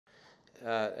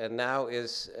and now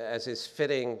is, as is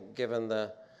fitting given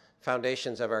the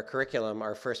foundations of our curriculum,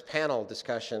 our first panel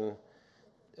discussion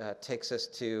takes us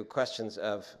to questions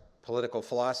of political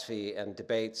philosophy and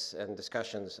debates and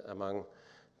discussions among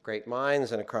great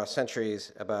minds and across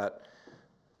centuries about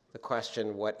the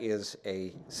question, what is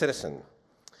a citizen?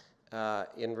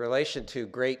 In relation to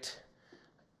great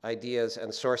ideas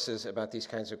and sources about these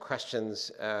kinds of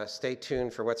questions, stay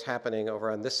tuned for what's happening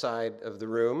over on this side of the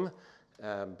room.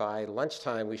 By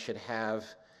lunchtime, we should have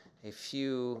a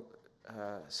few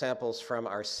samples from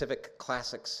our Civic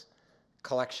Classics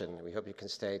collection. We hope you can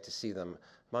stay to see them.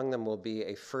 Among them will be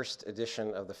a first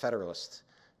edition of the Federalist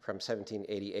from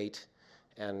 1788,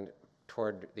 and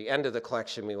toward the end of the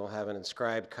collection, we will have an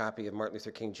inscribed copy of Martin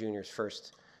Luther King Jr.'s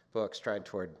first book, Stride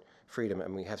Toward Freedom,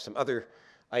 and we have some other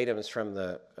items from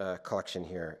the collection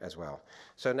here as well.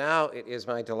 So now it is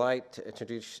my delight to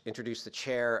introduce the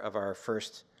chair of our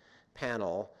first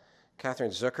panel.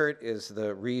 Catherine Zuckert is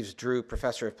the Reeves-Drew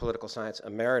Professor of Political Science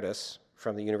Emeritus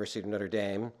from the University of Notre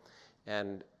Dame,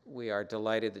 and we are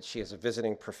delighted that she is a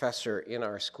visiting professor in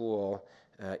our school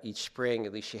each spring.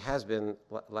 At least she has been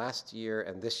last year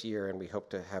and this year, and we hope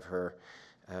to have her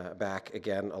back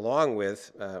again, along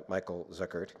with Michael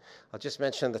Zuckert. I'll just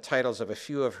mention the titles of a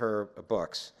few of her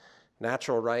books: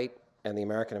 Natural Right and the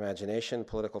American Imagination,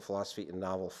 Political Philosophy in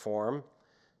Novel Form,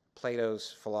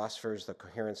 Plato's Philosophers, The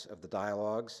Coherence of the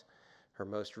Dialogues. Her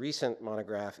most recent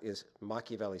monograph is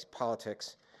Machiavelli's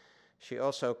Politics. She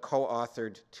also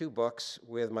co-authored 2 books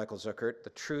with Michael Zuckert, The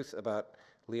Truth About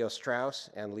Leo Strauss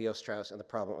and Leo Strauss and the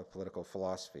Problem of Political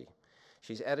Philosophy.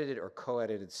 She's edited or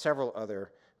co-edited several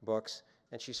other books,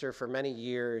 and she served for many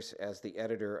years as the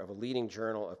editor of a leading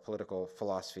journal of political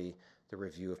philosophy, the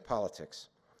Review of Politics.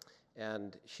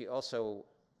 And she also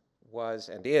was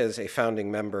and is a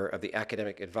founding member of the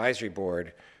Academic Advisory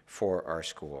Board for our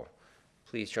school.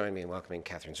 Please join me in welcoming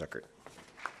Catherine Zuckert.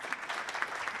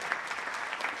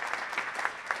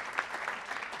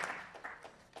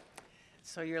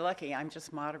 So you're lucky I'm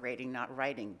just moderating, not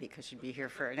writing, because you'd be here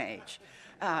for an age.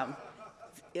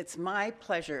 It's my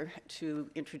pleasure to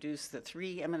introduce the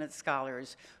 3 eminent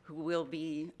scholars who will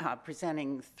be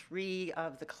presenting 3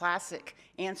 of the classic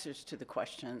answers to the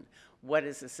question, what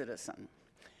is a citizen?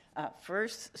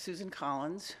 First, Susan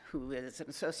Collins, who is an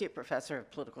associate professor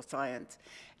of political science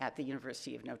at the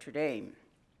University of Notre Dame.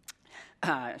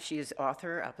 She is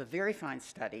author of a very fine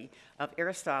study of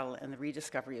Aristotle and the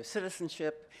Rediscovery of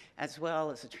Citizenship, as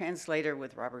well as a translator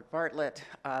with Robert Bartlett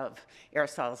of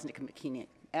Aristotle's Nicomachean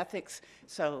Ethics.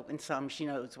 So in sum, she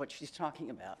knows what she's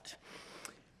talking about.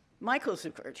 Michael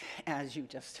Zuckert, as you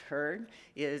just heard,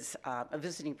 is a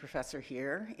visiting professor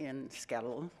here in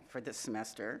SCETL for this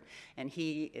semester, and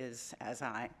he is, as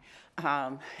I,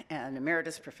 an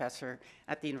emeritus professor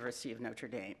at the University of Notre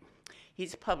Dame.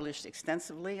 He's published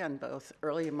extensively on both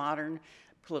early and modern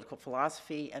political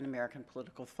philosophy and American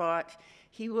political thought.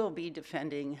 He will be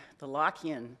defending the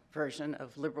Lockean version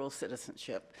of liberal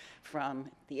citizenship from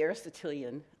the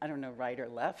Aristotelian, I don't know, right or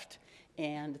left,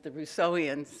 and the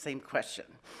Rousseauian, same question.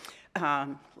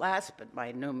 Last, but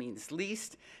by no means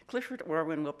least, Clifford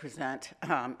Orwin will present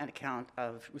an account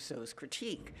of Rousseau's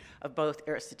critique of both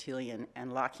Aristotelian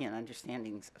and Lockean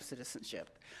understandings of citizenship.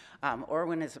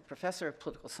 Orwin is a professor of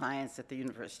political science at the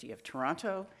University of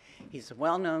Toronto. He's a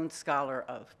well-known scholar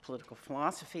of political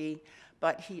philosophy,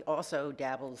 but he also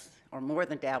dabbles, or more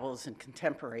than dabbles, in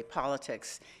contemporary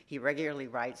politics. He regularly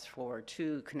writes for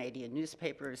 2 Canadian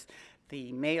newspapers,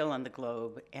 the Mail and the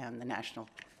Globe and the National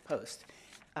Post.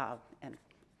 And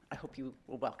I hope you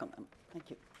will welcome them.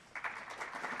 Thank you.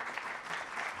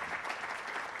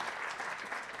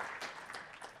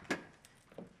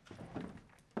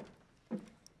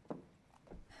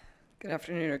 Good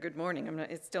afternoon or good morning.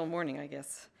 It's still morning, I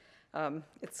guess.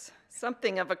 It's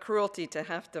something of a cruelty to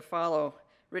have to follow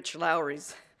Rich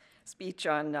Lowry's speech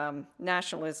on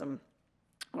nationalism,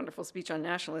 wonderful speech on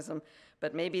nationalism,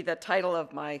 but maybe the title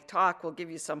of my talk will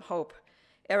give you some hope.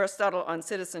 Aristotle on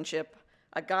Citizenship,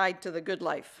 A Guide to the Good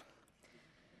Life.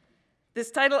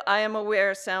 This title, I am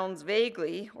aware, sounds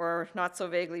vaguely, or not so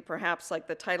vaguely perhaps, like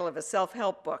the title of a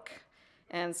self-help book,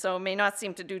 and so may not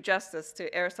seem to do justice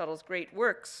to Aristotle's great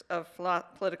works of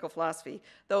political philosophy,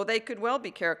 though they could well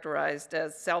be characterized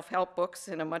as self-help books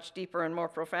in a much deeper and more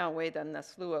profound way than the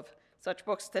slew of such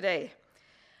books today.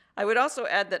 I would also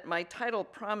add that my title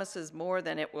promises more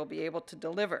than it will be able to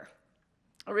deliver.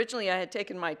 Originally, I had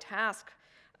taken my task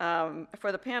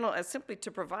for the panel as simply to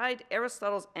provide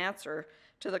Aristotle's answer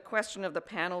to the question of the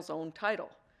panel's own title,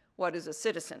 what is a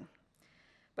citizen?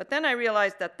 But then I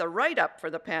realized that the write-up for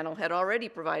the panel had already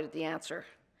provided the answer.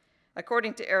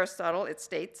 According to Aristotle, it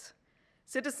states,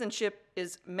 Citizenship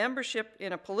is membership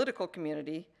in a political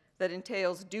community that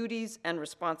entails duties and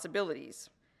responsibilities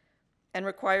and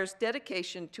requires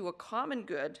dedication to a common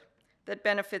good that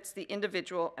benefits the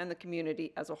individual and the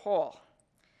community as a whole.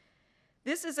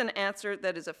 This is an answer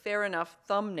that is a fair enough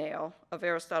thumbnail of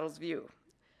Aristotle's view.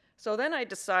 So then I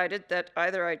decided that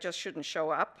either I just shouldn't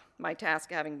show up, my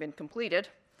task having been completed,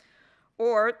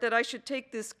 or that I should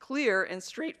take this clear and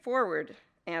straightforward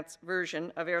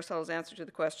version of Aristotle's answer to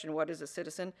the question, what is a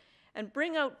citizen, and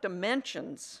bring out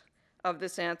dimensions of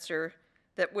this answer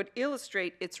that would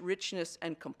illustrate its richness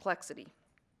and complexity.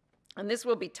 And this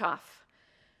will be tough,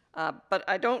 but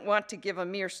I don't want to give a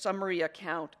mere summary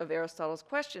account of Aristotle's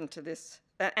question to this,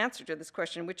 answer to this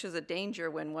question, which is a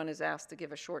danger when one is asked to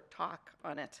give a short talk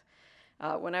on it.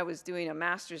 When I was doing a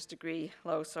master's degree,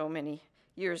 so many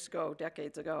years ago,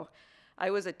 decades ago, I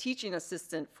was a teaching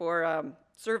assistant for a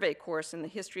survey course in the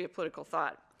history of political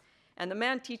thought. And the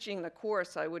man teaching the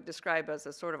course I would describe as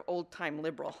a sort of old-time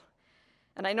liberal.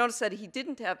 And I noticed that he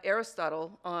didn't have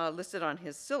Aristotle listed on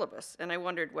his syllabus, and I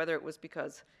wondered whether it was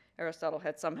because Aristotle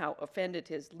had somehow offended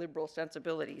his liberal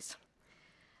sensibilities.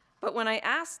 But when I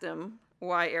asked him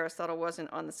why Aristotle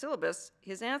wasn't on the syllabus,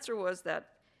 his answer was that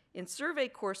in survey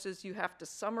courses you have to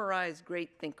summarize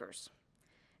great thinkers.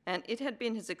 And it had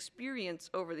been his experience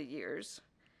over the years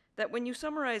that when you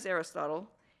summarize Aristotle,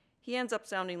 he ends up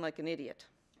sounding like an idiot.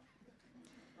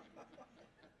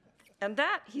 And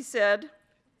that, he said,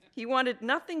 he wanted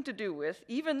nothing to do with,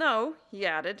 even though, he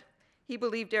added, he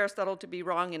believed Aristotle to be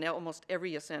wrong in almost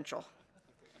every essential.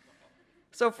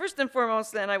 So first and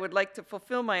foremost, then, I would like to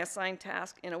fulfill my assigned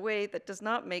task in a way that does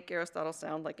not make Aristotle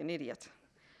sound like an idiot.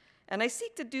 And I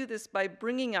seek to do this by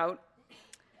bringing out,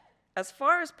 as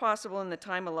far as possible in the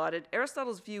time allotted,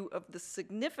 Aristotle's view of the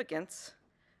significance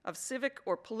of civic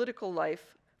or political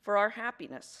life for our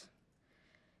happiness.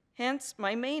 Hence,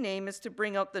 my main aim is to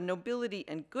bring out the nobility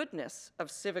and goodness of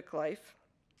civic life,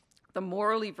 the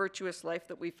morally virtuous life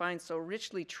that we find so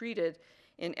richly treated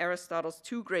in Aristotle's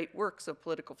two great works of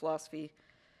political philosophy,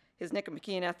 his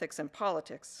Nicomachean Ethics and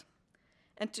Politics,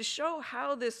 and to show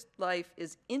how this life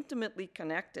is intimately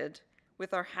connected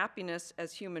with our happiness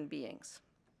as human beings.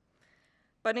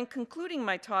 But in concluding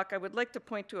my talk, I would like to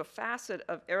point to a facet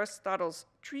of Aristotle's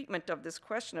treatment of this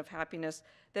question of happiness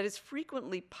that is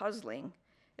frequently puzzling,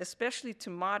 especially to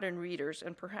modern readers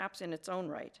and perhaps in its own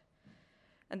right.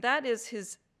 And that is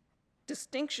his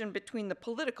distinction between the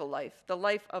political life, the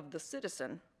life of the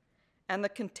citizen, and the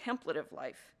contemplative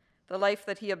life, the life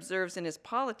that he observes in his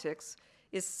politics,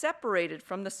 is separated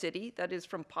from the city, that is,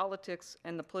 from politics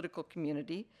and the political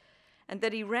community, and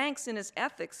that he ranks in his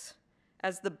ethics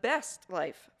as the best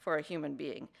life for a human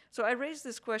being. So I raise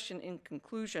this question in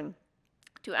conclusion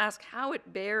to ask how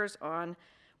it bears on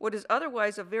what is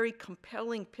otherwise a very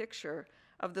compelling picture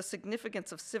of the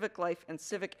significance of civic life and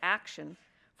civic action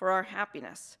for our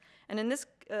happiness. And in this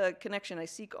connection, I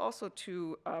seek also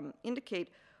to indicate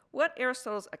what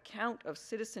Aristotle's account of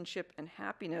citizenship and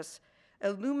happiness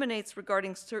illuminates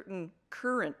regarding certain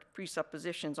current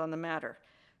presuppositions on the matter.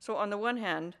 So on the one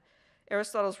hand,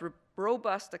 Aristotle's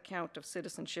robust account of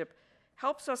citizenship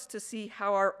helps us to see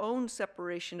how our own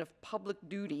separation of public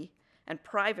duty and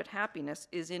private happiness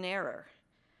is in error,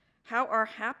 how our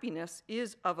happiness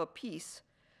is of a piece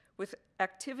with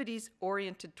activities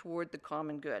oriented toward the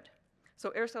common good.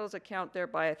 So Aristotle's account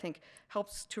thereby, I think,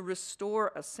 helps to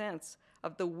restore a sense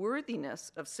of the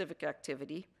worthiness of civic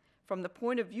activity from the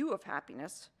point of view of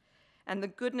happiness and the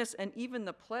goodness and even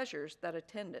the pleasures that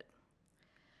attend it.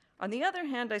 On the other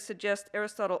hand, I suggest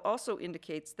Aristotle also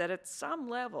indicates that at some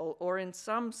level or in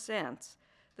some sense,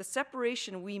 the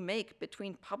separation we make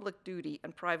between public duty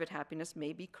and private happiness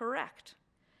may be correct,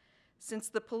 since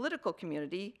the political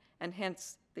community, and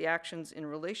hence the actions in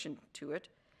relation to it,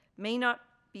 may not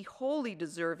be wholly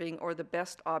deserving or the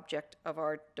best object of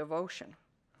our devotion.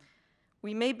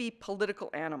 We may be political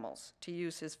animals, to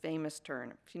use his famous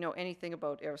term. If you know anything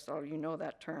about Aristotle, you know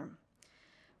that term.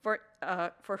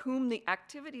 For whom the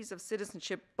activities of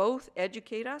citizenship both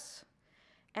educate us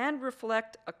and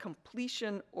reflect a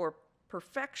completion or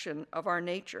perfection of our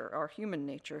nature, our human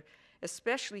nature,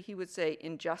 especially, he would say,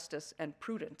 in justice and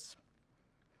prudence.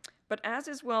 But as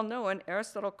is well known,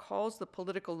 Aristotle calls the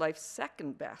political life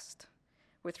second best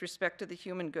with respect to the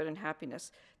human good and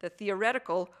happiness, the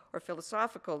theoretical or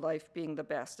philosophical life being the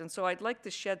best. And so I'd like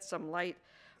to shed some light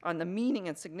on the meaning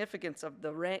and significance of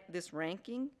this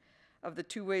ranking of the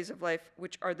two ways of life,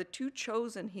 which are the two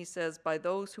chosen, he says, by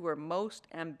those who are most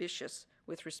ambitious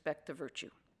with respect to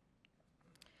virtue.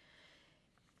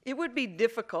 It would be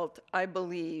difficult, I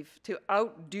believe, to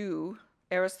outdo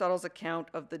Aristotle's account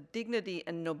of the dignity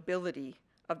and nobility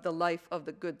of the life of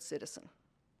the good citizen.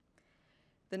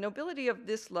 The nobility of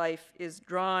this life is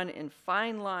drawn in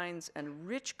fine lines and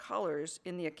rich colors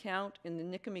in the account in the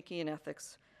Nicomachean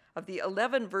Ethics of the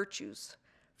 11 virtues,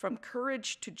 from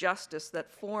courage to justice,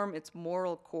 that form its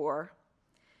moral core,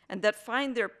 and that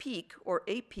find their peak or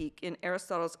apeak in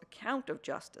Aristotle's account of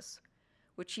justice,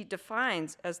 which he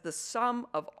defines as the sum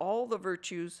of all the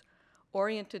virtues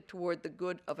oriented toward the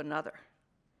good of another.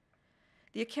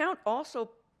 The account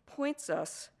also points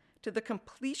us to the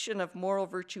completion of moral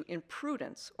virtue in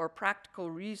prudence or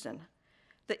practical reason,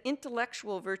 the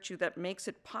intellectual virtue that makes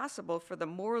it possible for the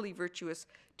morally virtuous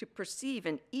to perceive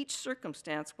in each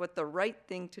circumstance what the right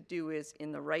thing to do is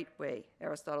in the right way,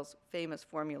 Aristotle's famous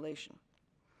formulation.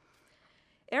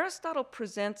 Aristotle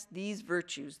presents these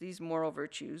virtues, these moral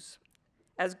virtues,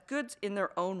 as goods in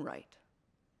their own right,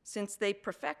 since they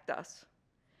perfect us,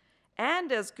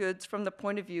 and as goods from the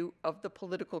point of view of the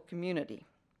political community.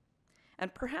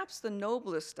 And perhaps the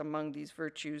noblest among these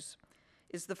virtues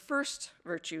is the first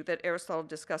virtue that Aristotle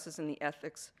discusses in the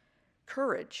Ethics,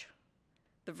 courage,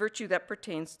 the virtue that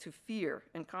pertains to fear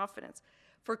and confidence.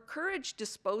 For courage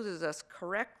disposes us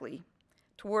correctly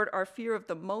toward our fear of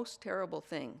the most terrible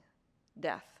thing,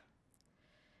 death.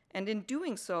 And in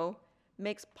doing so,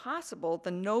 makes possible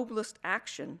the noblest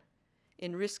action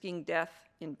in risking death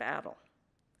in battle.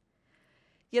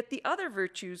 Yet the other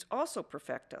virtues also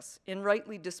perfect us in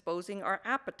rightly disposing our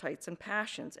appetites and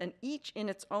passions, and each in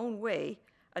its own way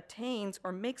attains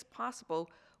or makes possible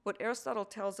what Aristotle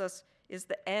tells us is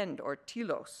the end or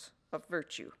telos of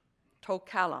virtue, to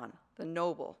kalon, the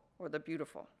noble or the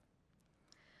beautiful.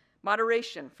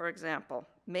 Moderation, for example,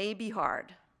 may be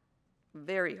hard,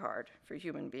 very hard for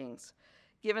human beings,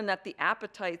 given that the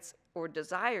appetites or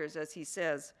desires, as he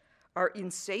says, are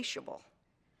insatiable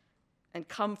and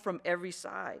come from every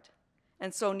side,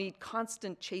 and so need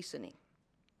constant chastening.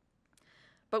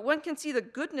 But one can see the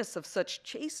goodness of such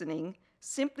chastening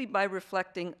simply by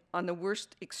reflecting on the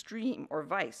worst extreme or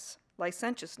vice,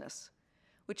 licentiousness,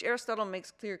 which Aristotle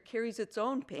makes clear carries its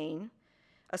own pain,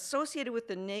 associated with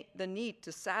the need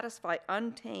to satisfy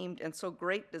untamed and so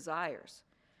great desires,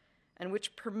 and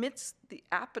which permits the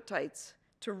appetites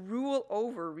to rule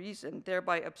over reason,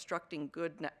 thereby obstructing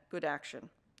good action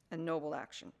and noble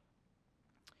action.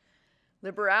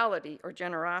 Liberality or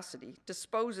generosity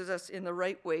disposes us in the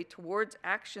right way towards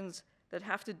actions that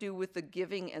have to do with the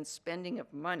giving and spending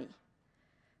of money,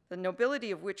 the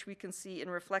nobility of which we can see in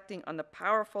reflecting on the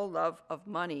powerful love of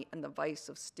money and the vice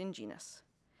of stinginess.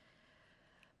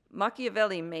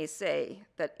 Machiavelli may say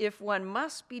that if one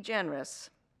must be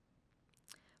generous,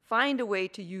 find a way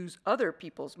to use other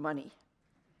people's money.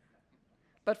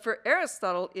 But for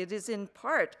Aristotle, it is in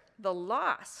part the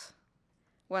loss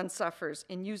one suffers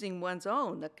in using one's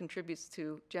own that contributes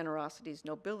to generosity's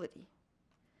nobility.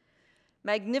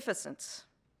 Magnificence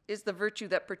is the virtue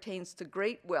that pertains to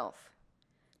great wealth,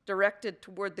 directed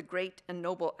toward the great and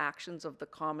noble actions of the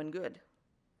common good.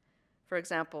 For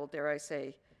example, dare I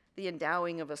say, the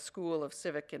endowing of a school of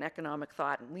civic and economic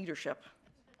thought and leadership.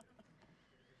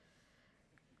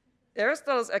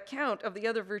 Aristotle's account of the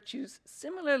other virtues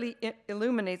similarly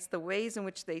illuminates the ways in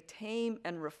which they tame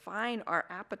and refine our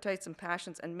appetites and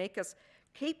passions and make us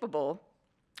capable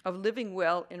of living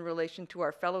well in relation to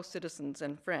our fellow citizens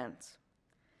and friends.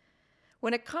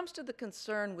 When it comes to the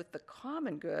concern with the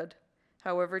common good,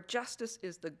 however, justice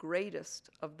is the greatest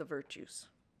of the virtues.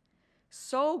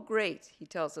 So great, he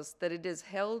tells us, that it is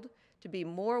held to be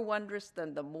more wondrous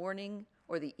than the morning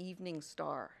or the evening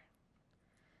star.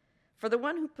 For the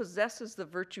one who possesses the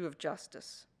virtue of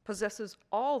justice possesses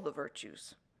all the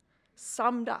virtues,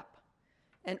 summed up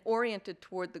and oriented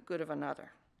toward the good of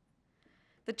another.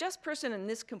 The just person in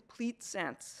this complete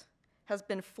sense has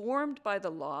been formed by the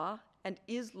law and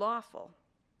is lawful,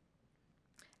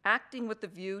 acting with the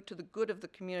view to the good of the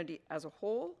community as a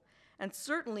whole, and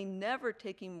certainly never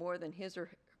taking more than his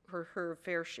or her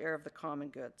fair share of the common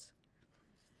goods.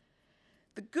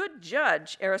 The good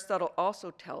judge, Aristotle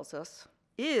also tells us,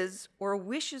 is or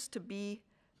wishes to be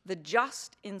the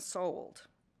just ensouled,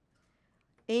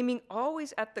 aiming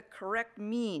always at the correct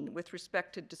mean with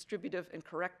respect to distributive and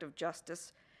corrective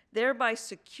justice, thereby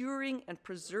securing and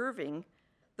preserving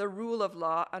the rule of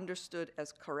law understood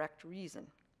as correct reason.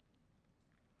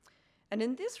 And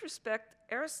in this respect,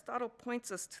 Aristotle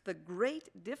points us to the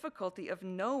great difficulty of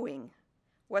knowing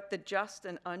what the just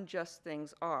and unjust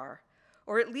things are,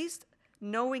 or at least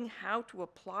knowing how to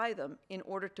apply them in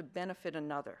order to benefit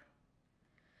another.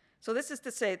 So this is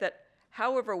to say that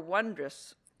however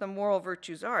wondrous the moral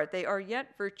virtues are, they are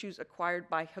yet virtues acquired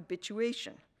by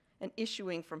habituation and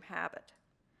issuing from habit.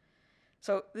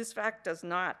 So this fact does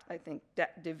not, I think,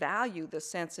 devalue the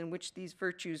sense in which these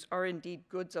virtues are indeed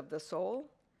goods of the soul.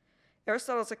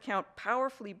 Aristotle's account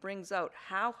powerfully brings out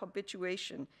how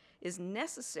habituation is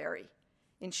necessary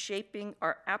in shaping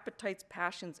our appetites,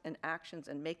 passions, and actions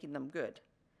and making them good.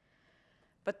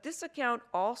 But this account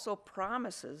also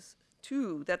promises,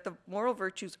 too, that the moral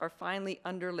virtues are finally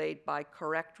underlaid by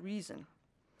correct reason,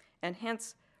 and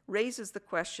hence raises the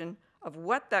question of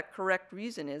what that correct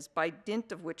reason is by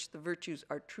dint of which the virtues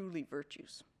are truly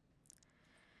virtues.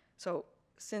 So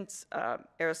since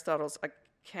Aristotle's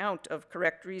account of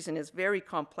correct reason is very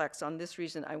complex, on this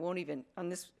reason I won't even, on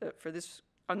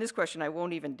this question I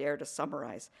won't even dare to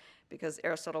summarize, because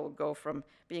Aristotle will go from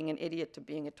being an idiot to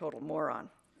being a total moron.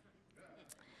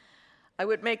 I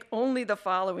would make only the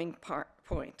following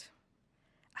point.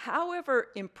 However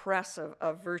impressive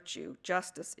a virtue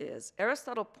justice is,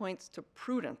 Aristotle points to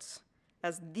prudence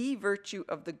as the virtue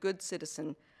of the good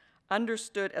citizen,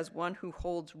 understood as one who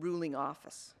holds ruling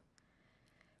office.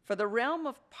 For the realm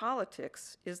of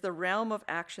politics is the realm of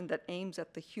action that aims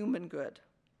at the human good,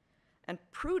 and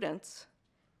prudence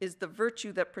is the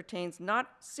virtue that pertains not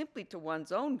simply to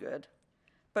one's own good,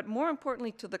 but more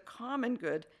importantly to the common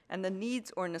good and the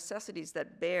needs or necessities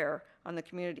that bear on the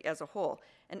community as a whole.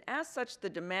 And as such, the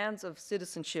demands of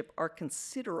citizenship are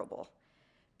considerable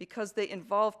because they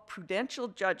involve prudential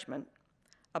judgment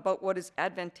about what is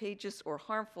advantageous or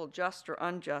harmful, just or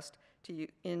unjust, to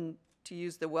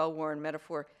use the well-worn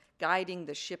metaphor, guiding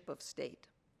the ship of state.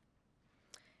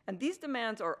 And these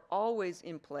demands are always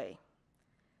in play,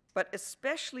 but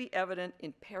especially evident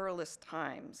in perilous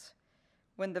times,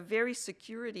 when the very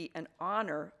security and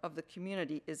honor of the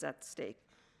community is at stake.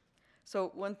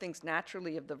 So one thinks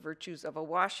naturally of the virtues of a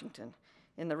Washington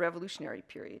in the Revolutionary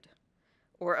period,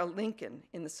 or a Lincoln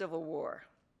in the Civil War,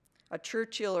 a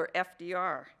Churchill or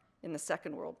FDR in the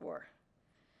Second World War.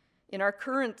 In our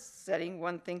current setting,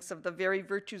 one thinks of the very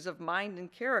virtues of mind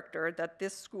and character that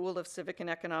this school of civic and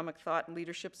economic thought and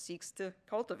leadership seeks to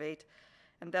cultivate,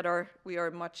 and that we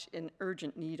are much in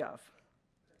urgent need of.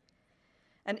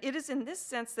 And it is in this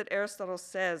sense that Aristotle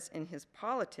says in his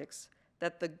Politics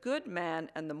that the good man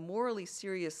and the morally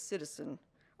serious citizen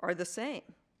are the same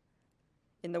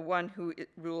in the one who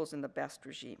rules in the best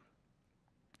regime.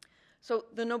 So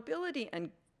the nobility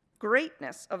and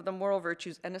greatness of the moral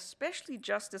virtues, and especially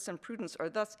justice and prudence, are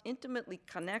thus intimately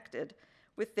connected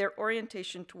with their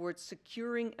orientation towards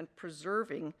securing and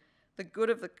preserving the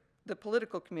good of the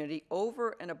political community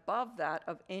over and above that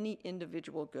of any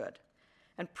individual good.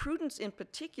 And prudence in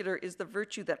particular is the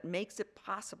virtue that makes it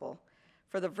possible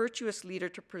for the virtuous leader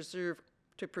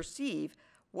to perceive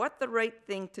what the right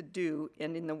thing to do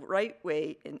and in the right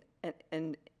way and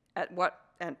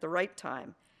at the right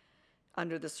time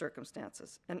under the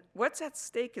circumstances. And what's at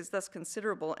stake is thus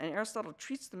considerable, and Aristotle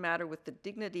treats the matter with the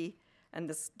dignity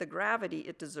and the gravity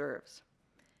it deserves.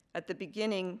 At the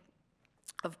beginning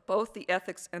of both the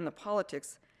Ethics and the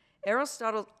Politics,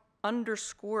 Aristotle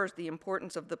underscores the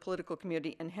importance of the political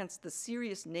community and hence the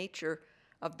serious nature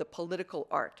of the political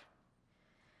art.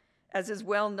 As is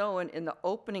well known in the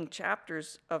opening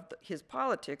chapters of his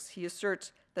Politics, he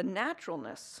asserts the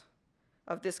naturalness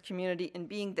of this community in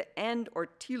being the end or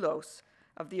telos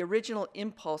of the original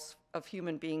impulse of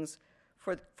human beings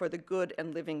for the good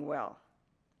and living well.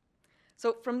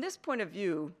 So from this point of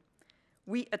view,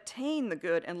 we attain the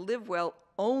good and live well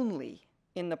only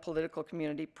in the political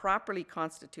community properly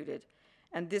constituted,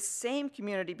 and this same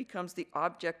community becomes the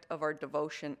object of our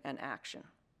devotion and action.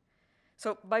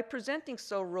 So by presenting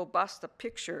so robust a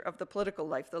picture of the political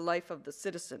life, the life of the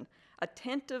citizen,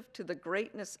 attentive to the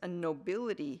greatness and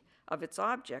nobility of its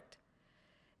object,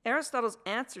 Aristotle's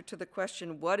answer to the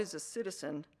question, what is a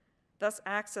citizen, thus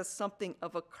acts as something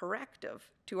of a corrective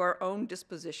to our own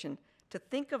disposition to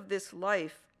think of this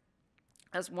life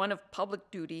as one of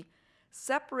public duty,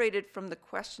 separated from the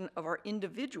question of our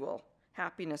individual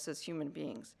happiness as human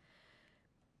beings.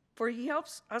 For he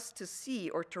helps us to see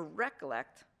or to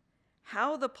recollect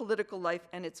how the political life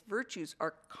and its virtues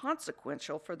are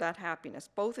consequential for that happiness,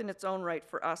 both in its own right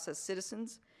for us as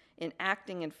citizens, in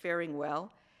acting and faring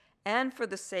well, and for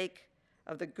the sake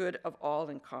of the good of all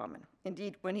in common.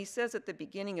 Indeed, when he says at the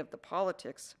beginning of the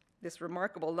Politics, this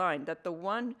remarkable line, that the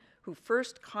one who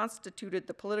first constituted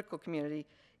the political community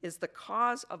is the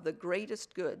cause of the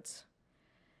greatest goods,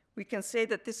 we can say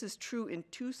that this is true in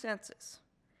two senses,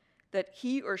 that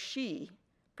he or she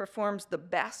performs the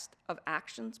best of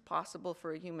actions possible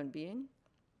for a human being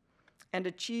and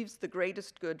achieves the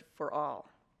greatest good for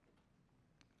all.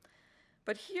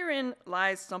 But herein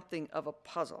lies something of a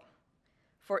puzzle,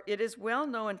 for it is well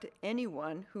known to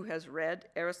anyone who has read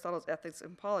Aristotle's Ethics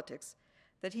and Politics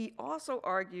that he also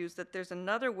argues that there's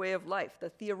another way of life, the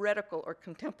theoretical or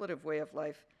contemplative way of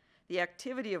life, the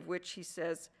activity of which, he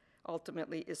says,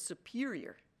 ultimately is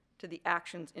superior to the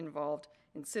actions involved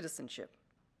in citizenship.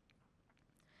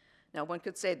 Now, one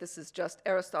could say this is just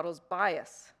Aristotle's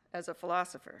bias as a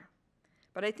philosopher,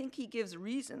 but I think he gives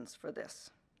reasons for this.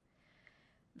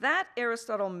 That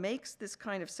Aristotle makes this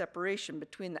kind of separation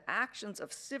between the actions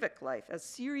of civic life, as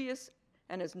serious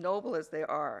and as noble as they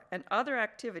are, and other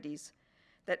activities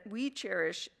that we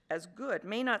cherish as good,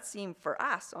 may not seem for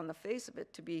us, on the face of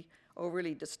it, to be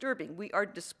overly disturbing. We are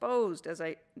disposed, as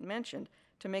I mentioned,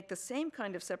 to make the same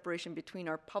kind of separation between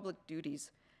our public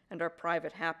duties and our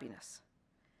private happiness.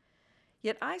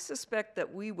 Yet I suspect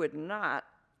that we would not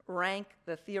rank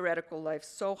the theoretical life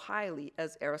so highly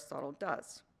as Aristotle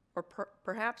does, or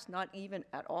perhaps not even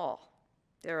at all,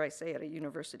 dare I say, at a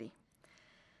university.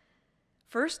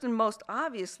 First and most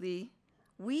obviously,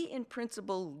 we in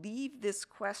principle leave this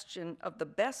question of the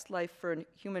best life for a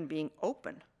human being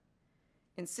open,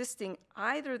 insisting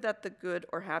either that the good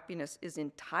or happiness is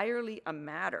entirely a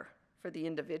matter for the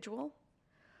individual,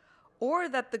 or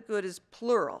that the good is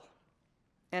plural,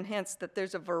 and hence that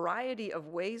there's a variety of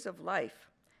ways of life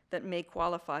that may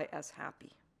qualify as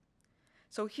happy.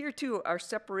 So here too, our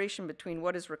separation between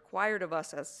what is required of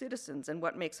us as citizens and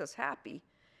what makes us happy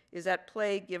is at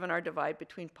play given our divide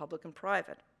between public and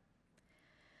private.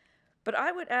 But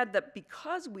I would add that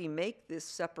because we make this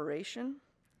separation,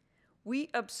 we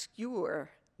obscure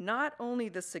not only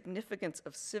the significance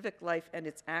of civic life and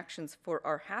its actions for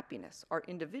our happiness, our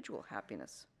individual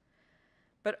happiness,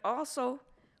 but also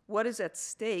what is at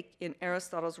stake in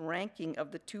Aristotle's ranking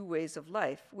of the two ways of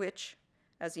life, which,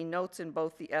 as he notes in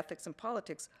both the Ethics and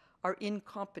Politics, are in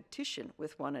competition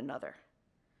with one another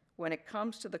when it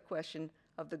comes to the question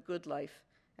of the good life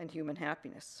and human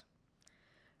happiness.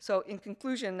 So in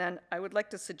conclusion, then, I would like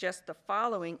to suggest the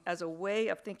following as a way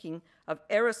of thinking of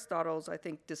Aristotle's, I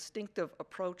think, distinctive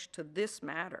approach to this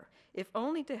matter, if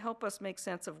only to help us make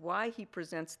sense of why he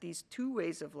presents these two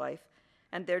ways of life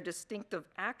and their distinctive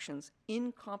actions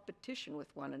in competition with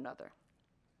one another.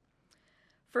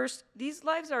 First, these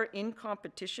lives are in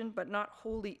competition, but not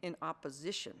wholly in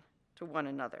opposition to one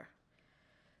another.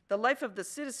 The life of the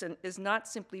citizen is not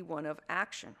simply one of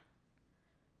action,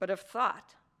 but of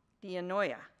thought,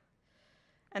 dianoia.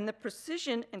 And the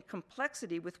precision and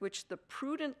complexity with which the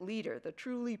prudent leader, the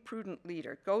truly prudent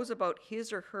leader, goes about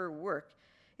his or her work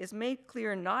is made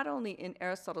clear not only in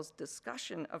Aristotle's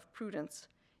discussion of prudence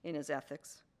in his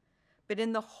Ethics, but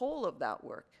in the whole of that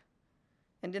work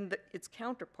and in its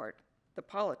counterpart, the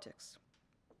Politics.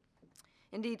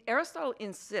 Indeed, Aristotle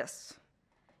insists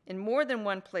in more than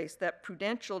one place that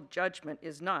prudential judgment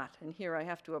is not, and here I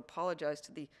have to apologize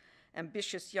to the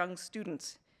ambitious young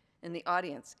students in the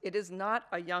audience, it is not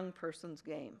a young person's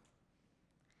game.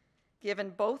 Given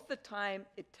both the time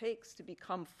it takes to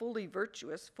become fully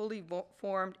virtuous, fully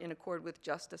formed in accord with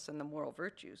justice and the moral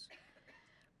virtues,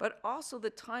 but also the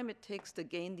time it takes to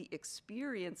gain the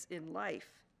experience in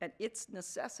life and its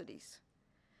necessities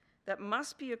that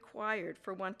must be acquired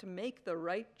for one to make the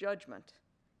right judgment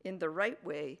in the right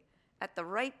way, at the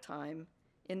right time,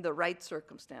 in the right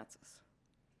circumstances.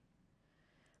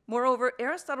 Moreover,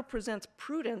 Aristotle presents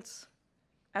prudence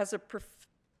as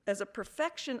a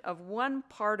perfection of one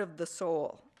part of the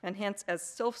soul, and hence as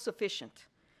self-sufficient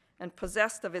and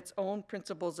possessed of its own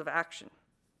principles of action.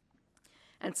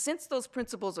 And since those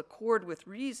principles accord with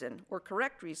reason, or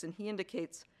correct reason, he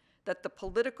indicates that the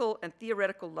political and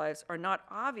theoretical lives are not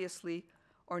obviously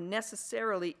or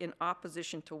necessarily in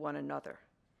opposition to one another.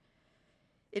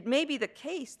 It may be the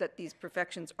case that these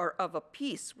perfections are of a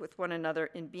piece with one another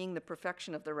in being the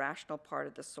perfection of the rational part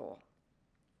of the soul.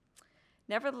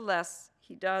 Nevertheless,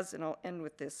 he does, and I'll end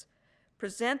with this,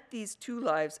 present these two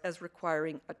lives as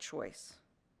requiring a choice.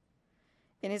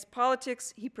 In his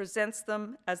Politics, he presents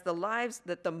them as the lives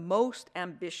that the most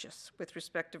ambitious with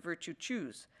respect to virtue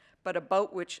choose, but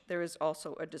about which there is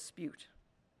also a dispute.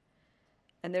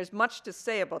 And there's much to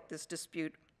say about this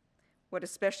dispute, what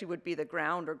especially would be the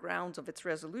ground or grounds of its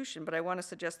resolution, but I want to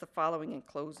suggest the following in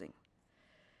closing.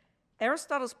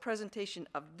 Aristotle's presentation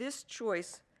of this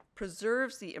choice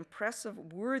preserves the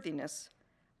impressive worthiness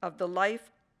of the life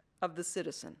of the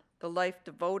citizen, the life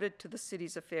devoted to the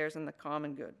city's affairs and the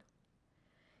common good.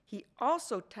 He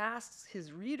also tasks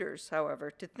his readers, however,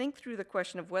 to think through the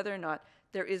question of whether or not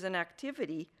there is an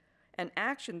activity, an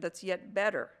action that's yet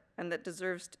better and that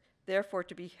deserves, therefore,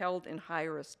 to be held in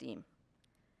higher esteem.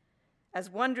 As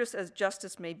wondrous as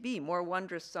justice may be, more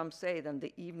wondrous, some say, than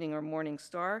the evening or morning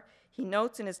star, he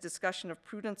notes in his discussion of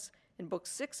prudence in Book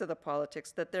 6 of the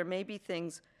Politics that there may be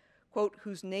things, quote,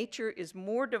 whose nature is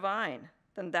more divine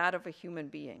than that of a human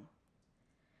being.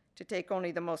 To take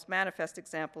only the most manifest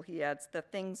example, he adds, the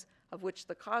things of which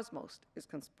the cosmos is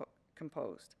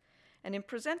composed. And in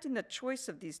presenting the choice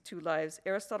of these two lives,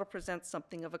 Aristotle presents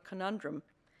something of a conundrum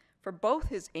for both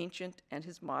his ancient and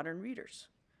his modern readers.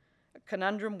 A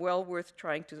conundrum well worth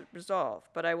trying to resolve.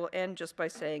 But I will end just by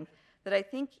saying that I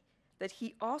think that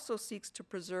he also seeks to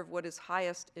preserve what is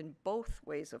highest in both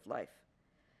ways of life,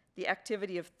 the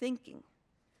activity of thinking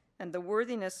and the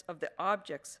worthiness of the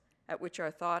objects at which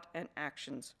our thought and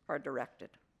actions are directed.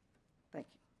 Thank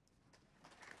you.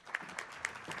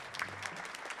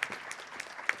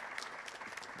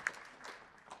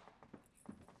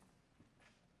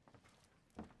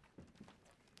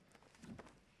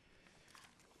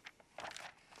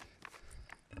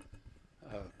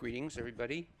 Greetings,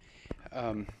 everybody.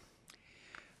 I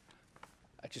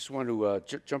just want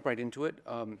to jump right into it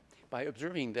by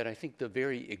observing that I think the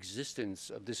very existence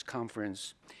of this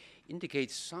conference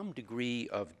indicates some degree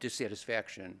of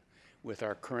dissatisfaction with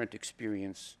our current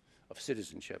experience of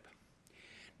citizenship.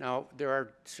 Now, there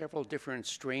are several different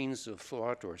strains of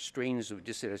thought or strains of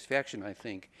dissatisfaction, I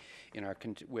think,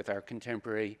 with our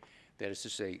contemporary, that is to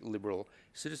say, liberal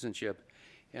citizenship.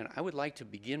 And I would like to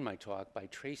begin my talk by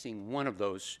tracing one of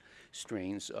those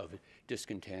strains of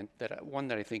discontent, one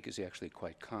that I think is actually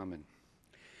quite common.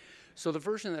 So the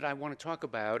version that I want to talk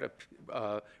about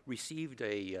received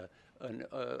a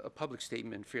public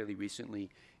statement fairly recently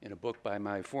in a book by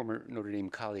my former Notre Dame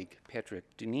colleague, Patrick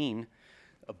Deneen,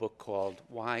 a book called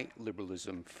Why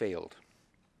Liberalism Failed.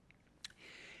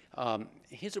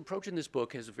 His approach in this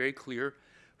book has a very clear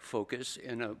focus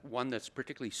and one that's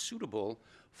particularly suitable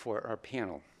for our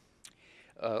panel.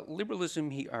 Liberalism,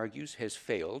 he argues, has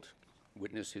failed,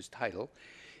 witness his title.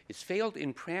 It's failed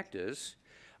in practice,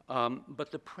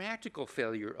 but the practical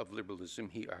failure of liberalism,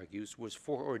 he argues, was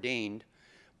foreordained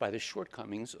by the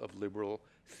shortcomings of liberal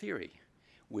theory,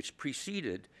 which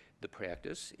preceded the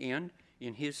practice and,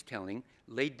 in his telling,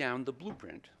 laid down the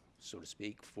blueprint, so to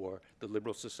speak, for the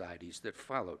liberal societies that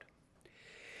followed.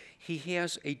 He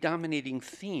has a dominating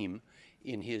theme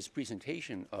in his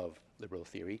presentation of liberal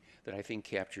theory that I think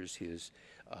captures his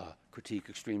critique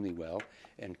extremely well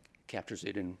and captures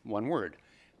it in one word,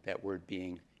 that word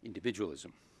being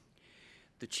individualism.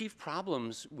 The chief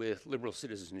problems with liberal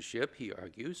citizenship, he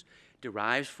argues,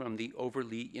 derives from the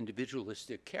overly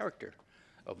individualistic character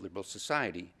of liberal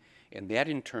society, and that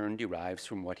in turn derives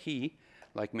from what he,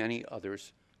 like many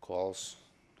others, calls,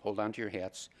 hold on to your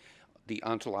hats, the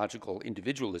ontological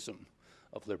individualism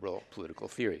of liberal political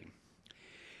theory.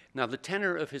 Now, the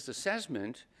tenor of his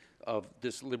assessment of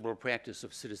this liberal practice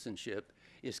of citizenship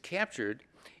is captured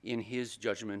in his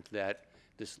judgment that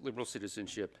this liberal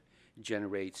citizenship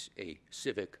generates a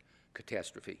civic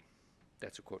catastrophe.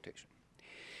 That's a quotation.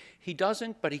 He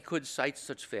doesn't, but he could cite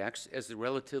such facts as the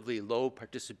relatively low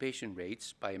participation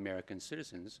rates by American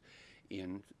citizens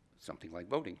in something like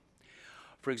voting.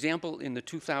 For example, in the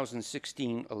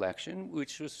 2016 election,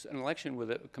 which was an election with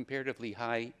a comparatively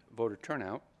high voter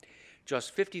turnout,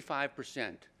 just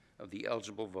 55% of the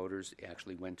eligible voters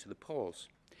actually went to the polls.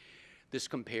 This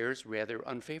compares rather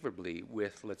unfavorably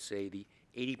with, let's say, the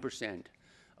 80%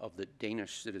 of the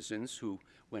Danish citizens who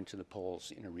went to the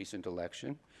polls in a recent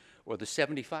election, or the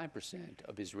 75%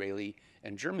 of Israeli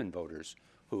and German voters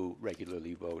who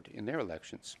regularly vote in their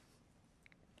elections.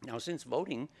 Now, since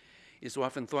voting is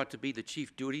often thought to be the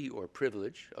chief duty or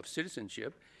privilege of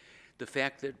citizenship, the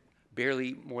fact that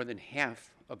barely more than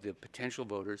half of the potential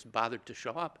voters bothered to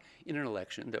show up in an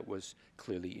election that was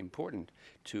clearly important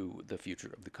to the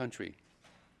future of the country.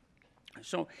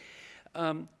 So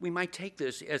we might take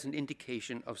this as an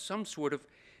indication of some sort of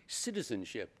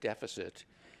citizenship deficit,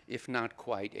 if not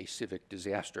quite a civic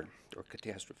disaster or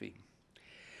catastrophe.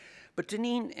 But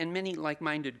Deneen and many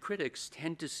like-minded critics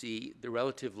tend to see the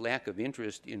relative lack of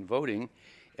interest in voting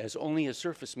as only a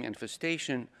surface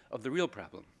manifestation of the real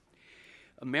problem.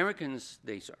 Americans,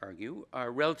 they argue,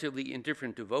 are relatively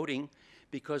indifferent to voting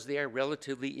because they are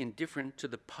relatively indifferent to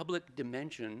the public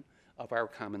dimension of our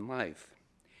common life.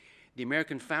 The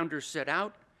American founders set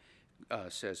out,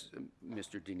 says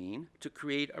Mr. Deneen, to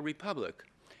create a republic,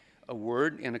 a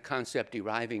word and a concept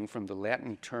deriving from the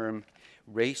Latin term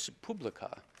res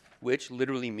publica, which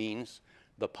literally means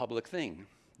the public thing,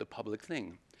 the public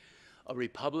thing. A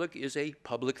republic is a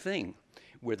public thing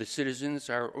where the citizens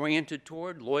are oriented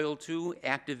toward, loyal to,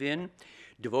 active in,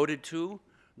 devoted to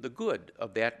the good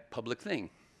of that public thing.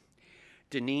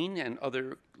 Deneen and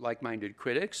other like-minded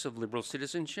critics of liberal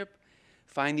citizenship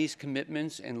find these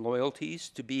commitments and loyalties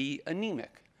to be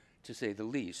anemic, to say the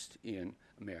least, in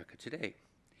America today.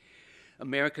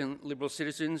 American liberal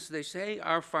citizens, they say,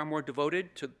 are far more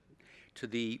devoted to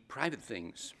the private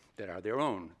things that are their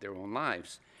own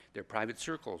lives, their private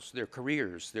circles, their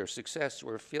careers, their success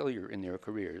or failure in their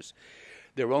careers,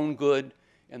 their own good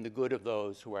and the good of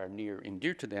those who are near and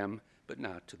dear to them, but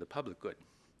not to the public good.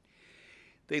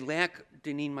 They lack,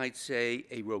 Deneen might say,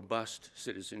 a robust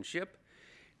citizenship.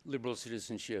 Liberal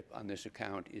citizenship on this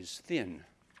account is thin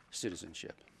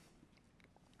citizenship.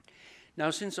 Now,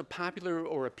 since a popular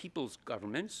or a people's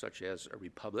government, such as a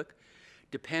republic,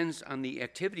 depends on the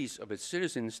activities of its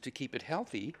citizens to keep it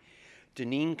healthy,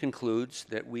 Deneen concludes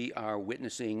that we are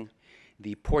witnessing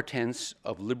the portents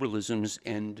of liberalism's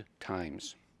end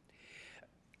times.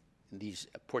 These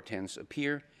portents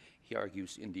appear, he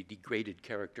argues, in the degraded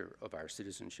character of our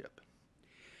citizenship.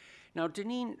 Now,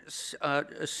 Deneen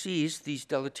sees these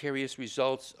deleterious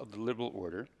results of the liberal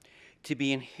order to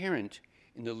be inherent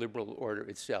in the liberal order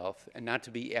itself and not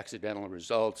to be accidental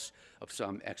results of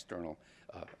some external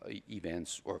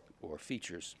events or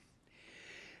features.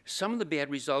 Some of the bad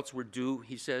results were due,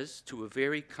 he says, to a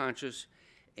very conscious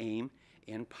aim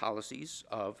and policies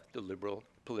of the liberal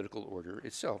political order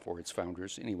itself, or its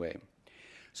founders anyway.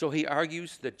 So he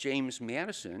argues that James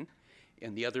Madison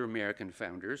and the other American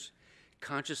founders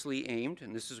consciously aimed,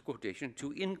 and this is a quotation,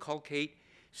 to inculcate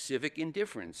civic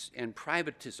indifference and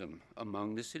privatism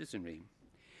among the citizenry.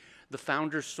 The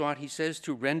founders sought, he says,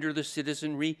 to render the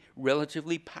citizenry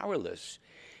relatively powerless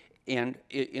and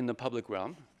in the public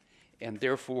realm, and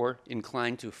therefore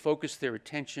inclined to focus their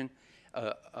attention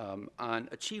on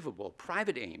achievable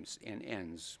private aims and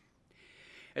ends.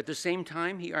 At the same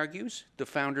time, he argues, the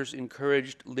founders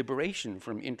encouraged liberation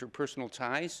from interpersonal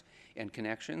ties and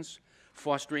connections,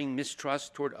 fostering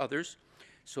mistrust toward others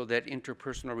so that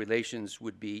interpersonal relations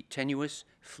would be tenuous,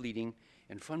 fleeting,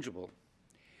 and fungible.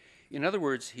 In other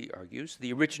words, he argues,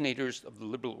 the originators of the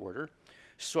liberal order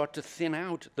sought to thin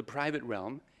out the private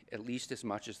realm at least as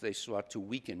much as they sought to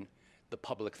weaken the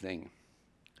public thing.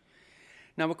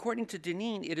 Now, according to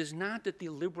Deneen, it is not that the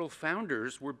liberal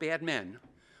founders were bad men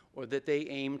or that they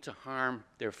aimed to harm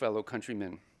their fellow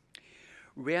countrymen.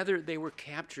 Rather, they were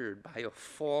captured by a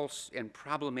false and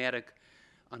problematic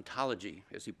ontology,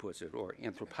 as he puts it, or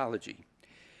anthropology.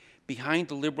 Behind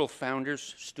the liberal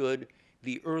founders stood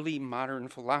the early modern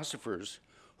philosophers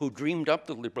who dreamed up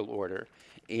the liberal order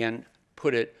and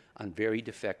put it on very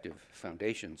defective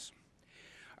foundations.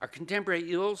 Our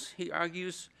contemporary ills, he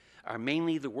argues, are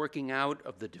mainly the working out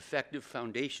of the defective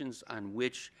foundations on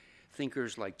which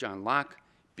thinkers like John Locke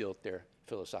built their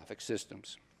philosophic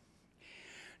systems.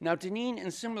 Now, Deneen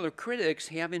and similar critics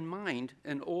have in mind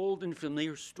an old and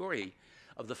familiar story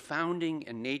of the founding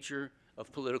and nature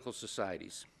of political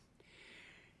societies.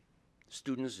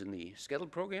 Students in the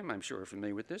SCETL program, I'm sure, are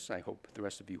familiar with this. I hope the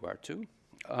rest of you are too.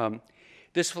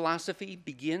 This philosophy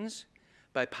begins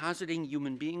by positing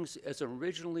human beings as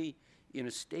originally in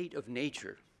a state of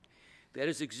nature, that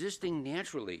is, existing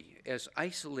naturally as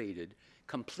isolated,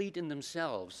 complete in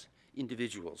themselves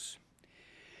individuals.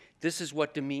 This is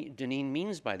what Deneen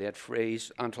means by that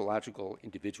phrase, ontological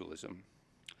individualism.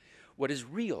 What is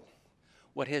real,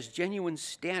 what has genuine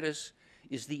status,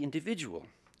 is the individual.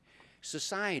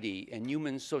 Society and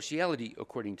human sociality,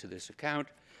 according to this account,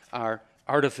 are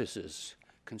artifices,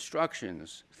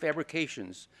 constructions,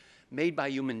 fabrications made by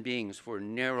human beings for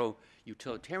narrow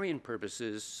utilitarian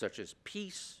purposes such as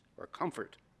peace or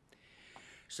comfort.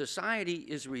 Society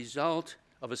is a result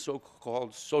of a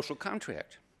so-called social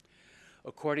contract.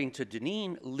 According to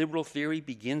Deneen, liberal theory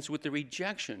begins with the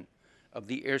rejection of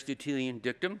the Aristotelian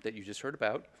dictum that you just heard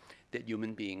about, that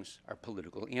human beings are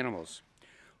political animals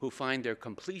who find their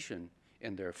completion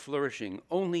and their flourishing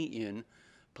only in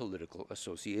political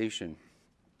association.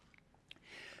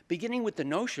 Beginning with the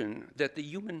notion that the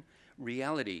human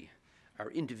reality are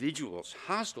individuals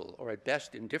hostile or at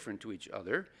best indifferent to each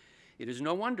other, it is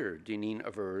no wonder, Deneen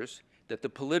avers, that the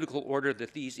political order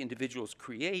that these individuals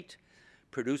create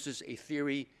produces a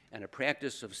theory and a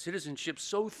practice of citizenship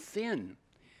so thin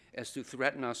as to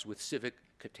threaten us with civic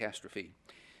catastrophe,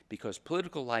 because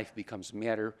political life becomes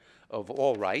matter of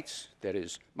all rights, that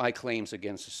is, my claims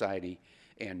against society,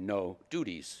 and no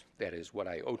duties, that is, what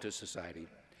I owe to society.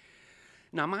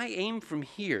 Now, my aim from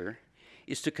here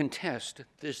is to contest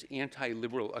this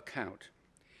anti-liberal account.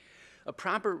 A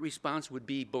proper response would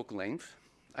be book length.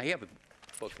 I have a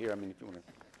book here. I mean, if you want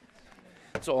to,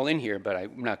 it's all in here, but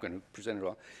I'm not going to present it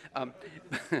all.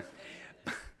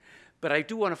 But I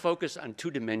do want to focus on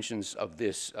two dimensions of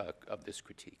this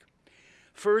critique.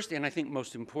 First, and I think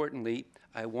most importantly,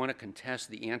 I want to contest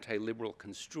the anti-liberal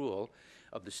construal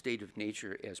of the state of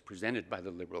nature as presented by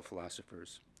the liberal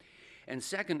philosophers. And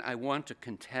second, I want to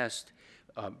contest,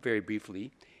 very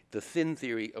briefly, the thin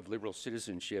theory of liberal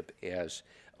citizenship as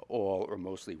all or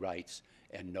mostly rights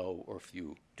and no or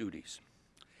few duties.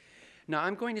 Now,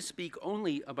 I'm going to speak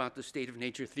only about the state of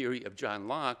nature theory of John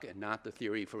Locke and not the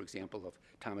theory, for example, of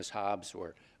Thomas Hobbes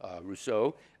or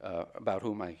Rousseau, about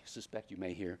whom I suspect you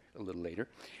may hear a little later.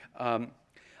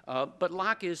 But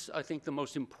Locke is, I think, the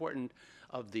most important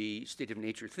of the state of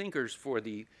nature thinkers for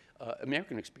the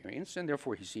American experience, and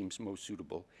therefore he seems most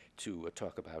suitable to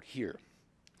talk about here.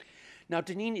 Now,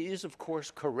 Deneen is, of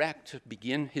course, correct to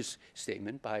begin his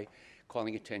statement by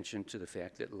calling attention to the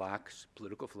fact that Locke's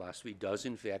political philosophy does,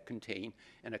 in fact, contain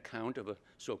an account of a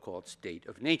so-called state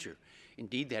of nature.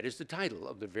 Indeed, that is the title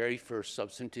of the very first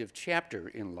substantive chapter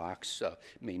in Locke's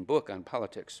main book on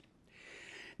politics.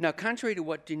 Now, contrary to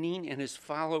what Deneen and his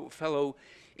fellow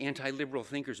anti-liberal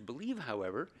thinkers believe,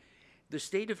 however, the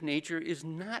state of nature is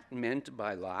not meant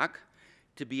by Locke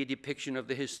to be a depiction of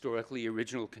the historically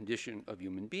original condition of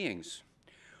human beings,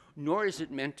 nor is it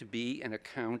meant to be an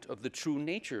account of the true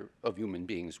nature of human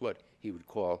beings, what he would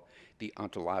call the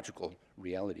ontological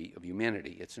reality of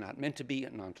humanity. It's not meant to be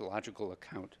an ontological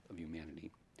account of humanity.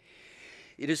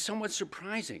 It is somewhat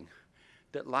surprising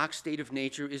that Locke's state of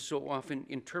nature is so often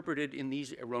interpreted in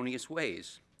these erroneous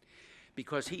ways,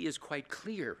 because he is quite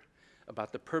clear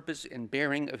about the purpose and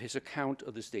bearing of his account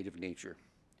of the state of nature.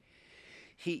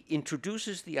 He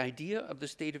introduces the idea of the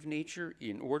state of nature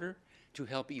in order to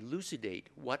help elucidate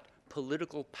what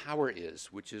political power is,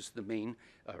 which is the main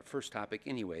first topic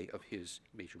anyway of his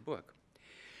major book.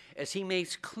 As he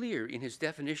makes clear in his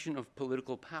definition of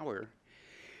political power,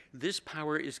 this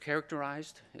power is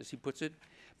characterized, as he puts it,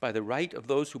 by the right of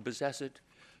those who possess it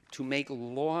to make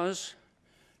laws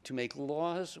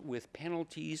with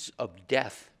penalties of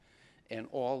death and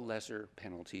all lesser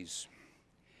penalties.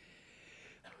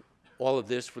 All of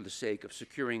this for the sake of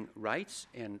securing rights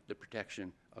and the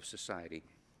protection of society.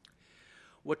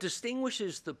 What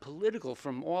distinguishes the political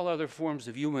from all other forms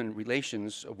of human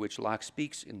relations, of which Locke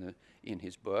speaks in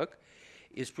his book,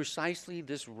 is precisely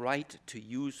this right to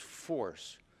use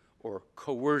force or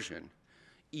coercion,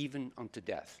 even unto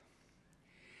death.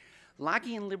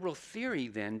 Lockean liberal theory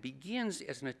then begins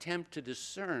as an attempt to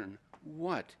discern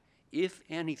what, if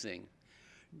anything,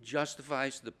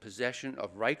 justifies the possession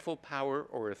of rightful power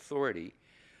or authority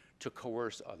to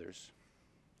coerce others.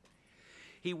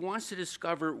 He wants to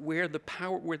discover where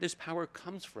this power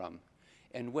comes from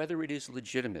and whether it is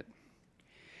legitimate.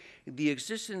 The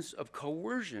existence of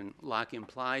coercion, Locke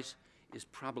implies, is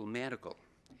problematical.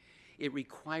 It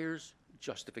requires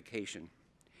justification.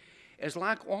 As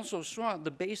Locke also saw,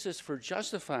 the basis for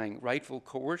justifying rightful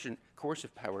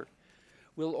coercive power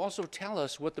will also tell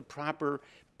us what the proper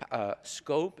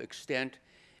scope, extent,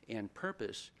 and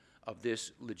purpose of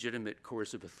this legitimate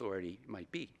coercive authority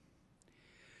might be.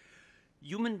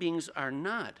 Human beings are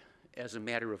not, as a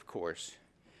matter of course,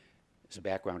 as a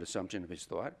background assumption of his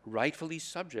thought, rightfully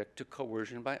subject to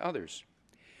coercion by others.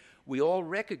 We all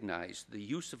recognize the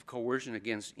use of coercion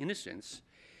against innocents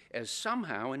as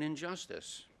somehow an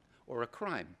injustice or a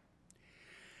crime.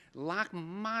 Locke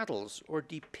models or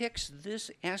depicts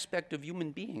this aspect of human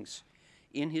beings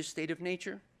in his state of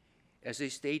nature as a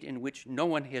state in which no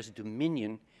one has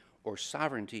dominion or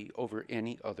sovereignty over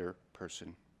any other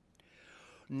person.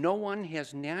 No one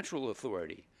has natural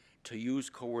authority to use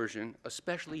coercion,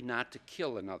 especially not to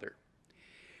kill another.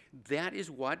 That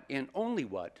is what, and only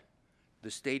what,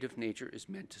 the state of nature is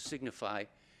meant to signify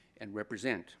and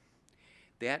represent.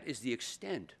 That is the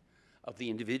extent of the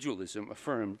individualism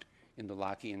affirmed in the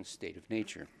Lockean state of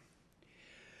nature.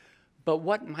 But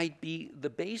what might be the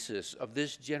basis of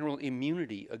this general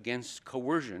immunity against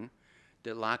coercion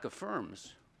that Locke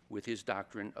affirms with his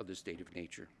doctrine of the state of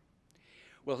nature?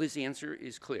 Well, his answer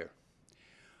is clear.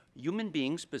 Human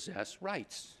beings possess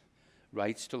rights,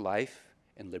 rights to life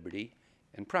and liberty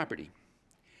and property.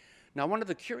 Now, one of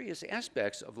the curious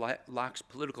aspects of Locke's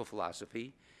political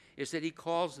philosophy is that he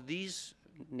calls these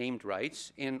named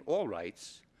rights, and all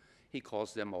rights, he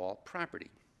calls them all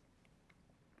property.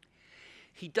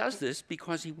 He does this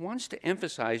because he wants to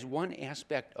emphasize one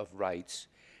aspect of rights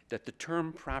that the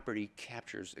term property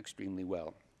captures extremely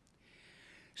well.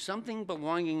 Something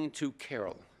belonging to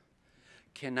Carol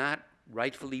cannot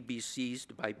rightfully be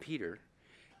seized by Peter,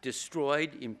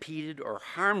 destroyed, impeded, or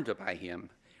harmed by him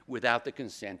without the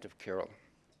consent of Carol.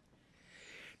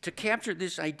 To capture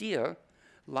this idea,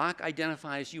 Locke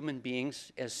identifies human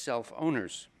beings as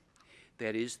self-owners.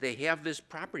 That is, they have this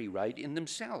property right in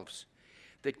themselves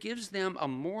that gives them a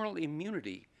moral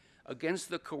immunity against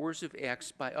the coercive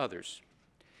acts by others.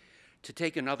 To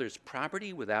take another's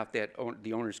property without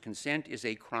the owner's consent is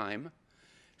a crime.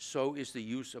 So is the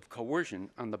use of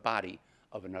coercion on the body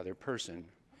of another person.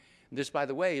 And this, by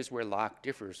the way, is where Locke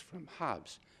differs from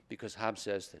Hobbes, because Hobbes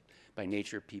says that by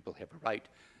nature people have a right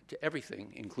to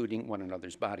everything, including one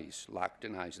another's bodies. Locke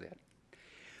denies that.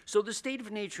 So the state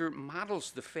of nature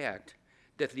models the fact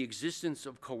that the existence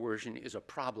of coercion is a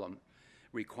problem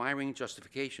requiring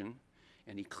justification,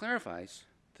 and he clarifies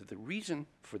that the reason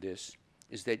for this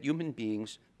is that human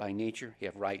beings by nature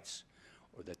have rights,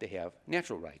 or that they have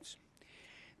natural rights.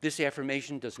 This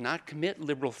affirmation does not commit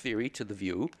liberal theory to the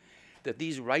view that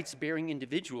these rights-bearing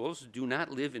individuals do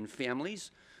not live in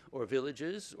families or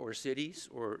villages or cities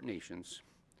or nations.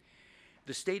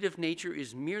 The state of nature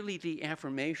is merely the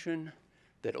affirmation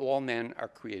that all men are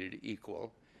created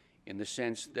equal, in the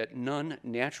sense that none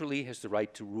naturally has the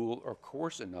right to rule or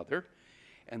coerce another,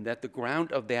 and that the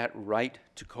ground of that right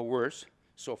to coerce,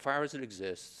 so far as it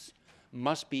exists,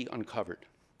 must be uncovered.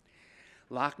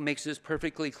 Locke makes this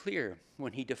perfectly clear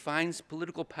when he defines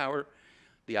political power,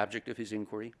 the object of his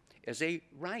inquiry, as a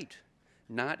right,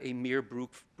 not a mere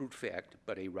brute fact,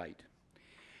 but a right.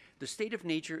 The state of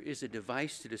nature is a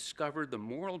device to discover the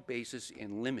moral basis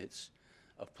and limits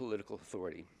of political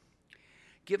authority.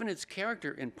 Given its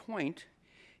character and point,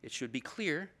 it should be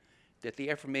clear that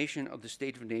the affirmation of the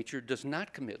state of nature does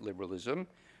not commit liberalism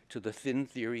to the thin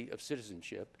theory of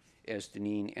citizenship, as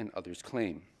Deneen and others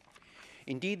claim.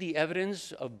 Indeed, the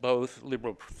evidence of both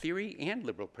liberal theory and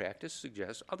liberal practice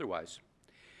suggests otherwise.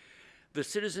 The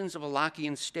citizens of a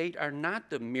Lockean state are not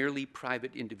the merely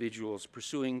private individuals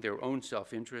pursuing their own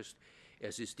self-interest,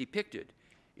 as is depicted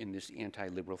in this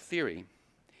anti-liberal theory.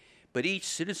 But each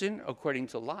citizen, according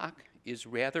to Locke, is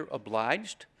rather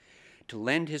obliged to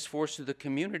lend his force to the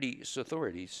community's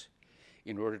authorities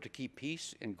in order to keep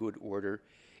peace and good order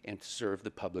and to serve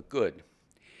the public good.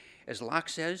 As Locke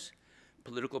says,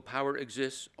 political power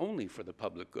exists only for the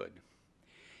public good,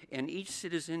 and each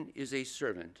citizen is a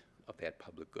servant of that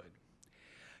public good.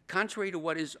 Contrary to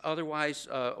what is otherwise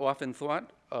often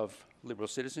thought of liberal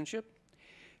citizenship,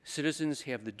 citizens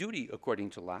have the duty, according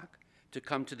to Locke, to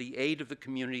come to the aid of the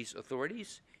community's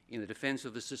authorities in the defense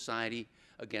of the society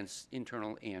against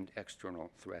internal and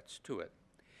external threats to it.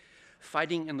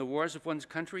 Fighting in the wars of one's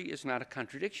country is not a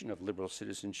contradiction of liberal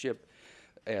citizenship,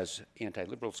 as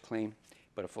anti-liberals claim,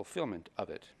 but a fulfillment of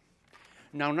it.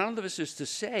 Now, none of this is to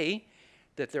say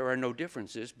that there are no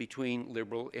differences between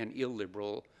liberal and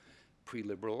illiberal,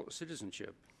 pre-liberal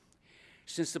citizenship.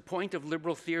 Since the point of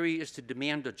liberal theory is to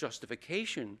demand a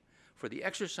justification for the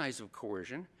exercise of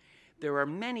coercion, there are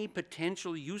many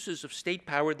potential uses of state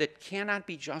power that cannot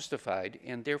be justified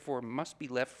and therefore must be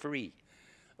left free,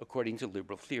 according to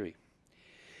liberal theory.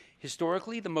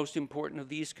 Historically, the most important of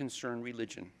these concern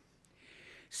religion.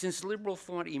 Since liberal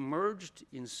thought emerged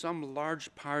in some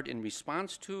large part in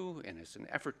response to and as an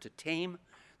effort to tame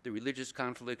the religious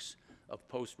conflicts of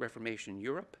post-Reformation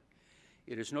Europe,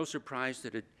 it is no surprise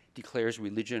that it declares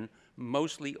religion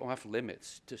mostly off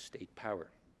limits to state power.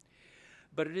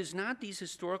 But it is not these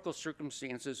historical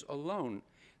circumstances alone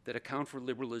that account for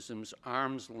liberalism's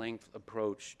arm's-length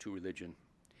approach to religion.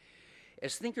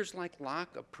 As thinkers like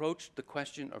Locke approached the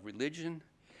question of religion,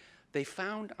 they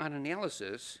found on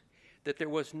analysis that there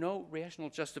was no rational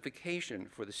justification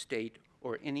for the state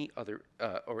or any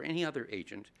other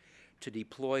agent to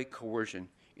deploy coercion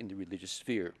in the religious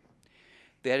sphere.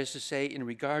 That is to say, in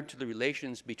regard to the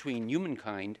relations between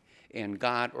humankind and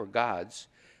God or gods,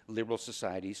 liberal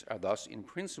societies are thus, in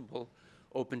principle,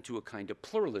 open to a kind of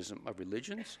pluralism of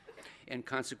religions and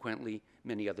consequently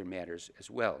many other matters as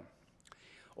well.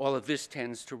 All of this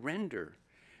tends to render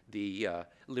the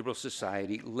liberal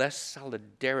society less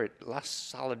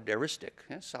solidaristic,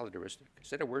 is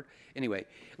that a word? Anyway,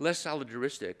 less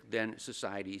solidaristic than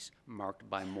societies marked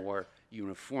by more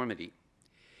uniformity.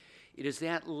 It is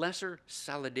that lesser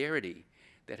solidarity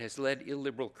that has led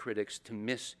illiberal critics to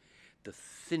miss the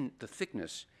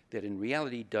thickness that in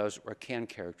reality does or can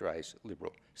characterize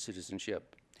liberal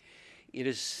citizenship. It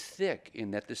is thick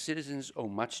in that the citizens owe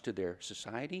much to their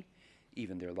society,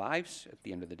 even their lives at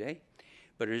the end of the day,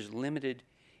 but it is limited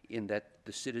in that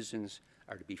the citizens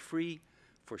are to be free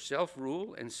for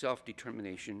self-rule and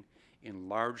self-determination in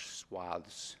large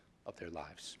swaths of their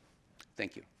lives.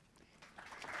 Thank you.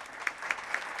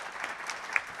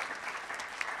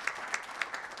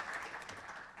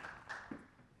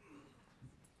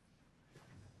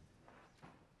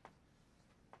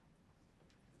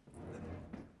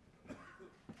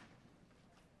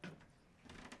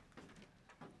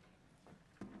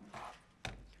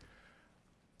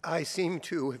 I seem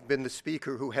to have been the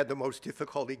speaker who had the most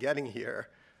difficulty getting here.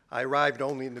 I arrived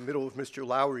only in the middle of Mr.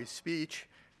 Lowry's speech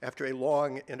after a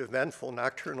long and eventful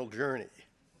nocturnal journey.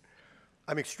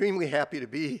 I'm extremely happy to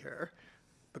be here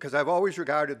because I've always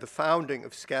regarded the founding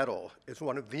of SCETL as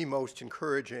one of the most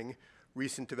encouraging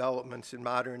recent developments in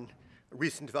modern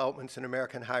recent developments in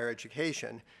American higher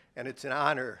education, and it's an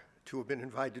honor to have been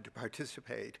invited to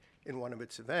participate in one of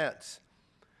its events.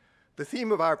 The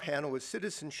theme of our panel is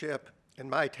citizenship, and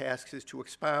my task is to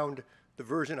expound the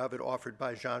version of it offered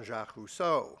by Jean-Jacques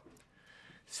Rousseau.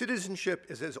 Citizenship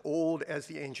is as old as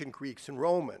the ancient Greeks and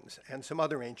Romans and some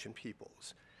other ancient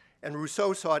peoples, and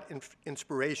Rousseau sought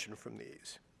inspiration from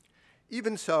these.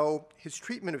 Even so, his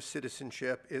treatment of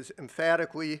citizenship is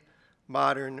emphatically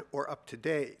modern or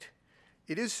up-to-date.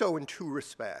 It is so in two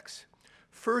respects.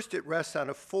 First, it rests on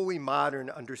a fully modern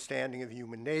understanding of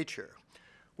human nature,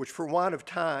 which for want of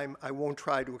time, I won't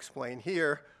try to explain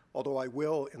here, although I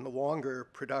will in the longer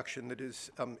production that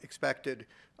is expected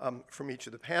from each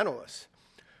of the panelists.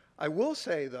 I will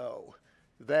say, though,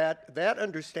 that that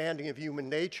understanding of human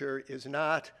nature is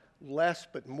not less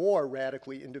but more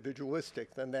radically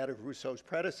individualistic than that of Rousseau's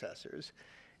predecessors.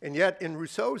 And yet, in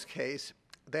Rousseau's case,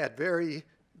 that very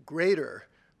greater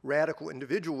radical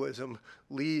individualism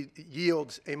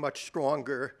yields a much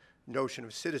stronger notion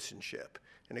of citizenship.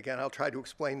 And again, I'll try to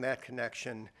explain that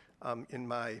connection in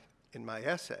my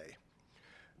essay.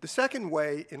 The second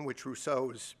way in which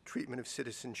Rousseau's treatment of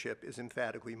citizenship is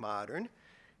emphatically modern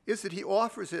is that he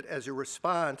offers it as a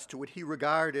response to what he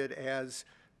regarded as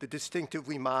the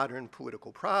distinctively modern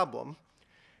political problem.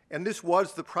 And this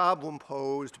was the problem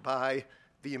posed by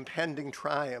the impending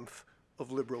triumph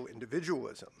of liberal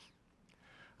individualism.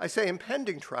 I say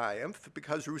impending triumph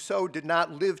because Rousseau did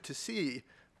not live to see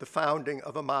the founding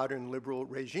of a modern liberal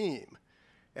regime.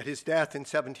 At his death in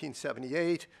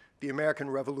 1778, the American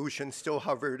Revolution still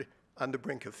hovered on the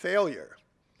brink of failure.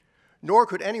 Nor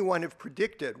could anyone have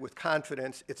predicted with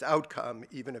confidence its outcome,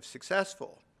 even if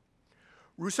successful.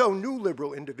 Rousseau knew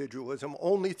liberal individualism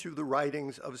only through the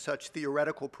writings of such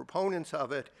theoretical proponents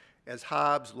of it as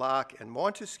Hobbes, Locke, and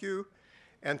Montesquieu,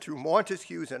 and through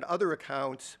Montesquieu's and other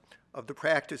accounts of the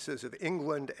practices of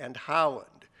England and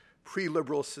Holland,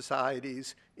 pre-liberal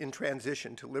societies in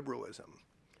transition to liberalism.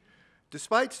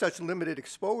 Despite such limited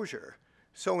exposure,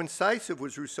 so incisive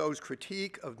was Rousseau's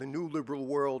critique of the new liberal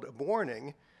world of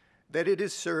morning that it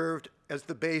has served as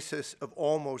the basis of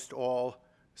almost all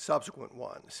subsequent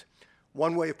ones.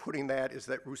 One way of putting that is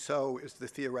that Rousseau is the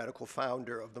theoretical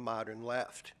founder of the modern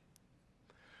left.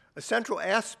 A central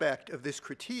aspect of this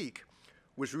critique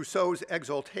was Rousseau's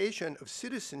exaltation of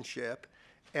citizenship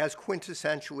as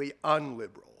quintessentially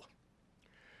unliberal.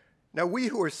 Now, we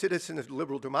who are citizens of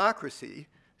liberal democracy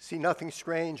see nothing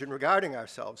strange in regarding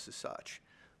ourselves as such.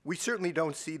 We certainly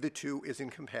don't see the two as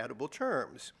incompatible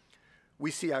terms.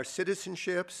 We see our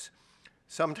citizenships,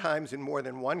 sometimes in more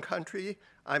than one country.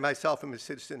 I myself am a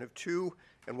citizen of 2,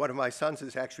 and one of my sons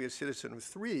is actually a citizen of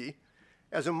 3,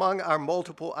 as among our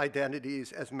multiple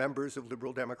identities as members of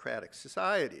liberal democratic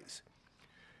societies.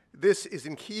 This is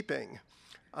in keeping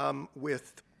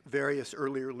with various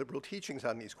earlier liberal teachings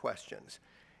on these questions.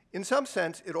 In some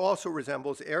sense, it also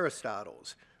resembles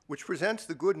Aristotle's, which presents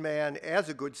the good man as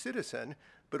a good citizen,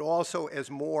 but also as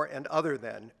more and other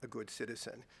than a good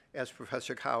citizen, as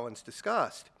Professor Collins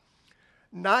discussed.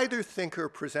 Neither thinker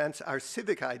presents our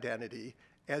civic identity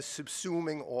as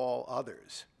subsuming all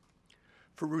others.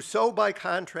 For Rousseau, by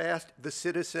contrast, the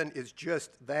citizen is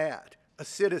just that, a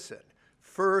citizen,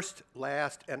 first,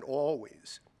 last, and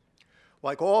always.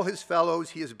 Like all his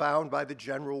fellows, he is bound by the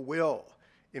general will,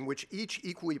 in which each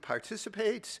equally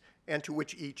participates and to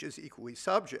which each is equally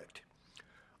subject.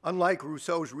 Unlike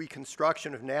Rousseau's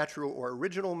reconstruction of natural or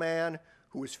original man,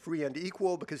 who is free and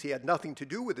equal because he had nothing to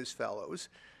do with his fellows,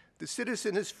 the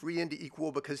citizen is free and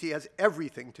equal because he has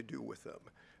everything to do with them,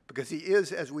 because he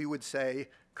is, as we would say,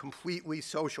 completely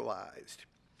socialized.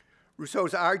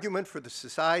 Rousseau's argument for the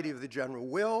society of the general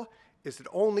will is that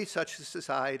only such a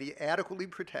society adequately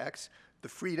protects the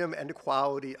freedom and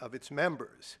equality of its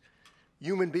members.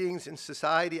 Human beings in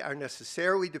society are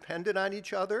necessarily dependent on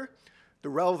each other. The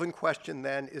relevant question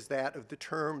then is that of the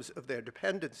terms of their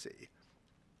dependency.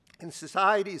 In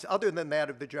societies other than that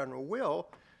of the general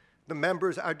will, the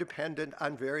members are dependent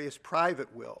on various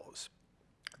private wills,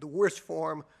 the worst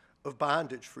form of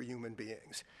bondage for human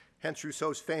beings. Hence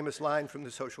Rousseau's famous line from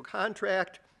The Social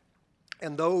Contract,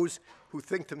 and those who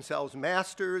think themselves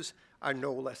masters are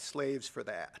no less slaves for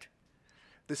that.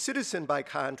 The citizen, by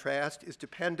contrast, is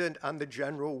dependent on the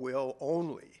general will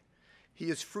only. He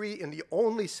is free in the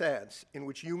only sense in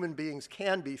which human beings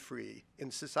can be free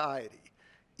in society,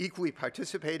 equally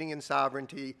participating in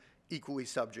sovereignty, equally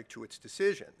subject to its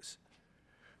decisions.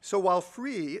 So while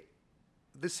free,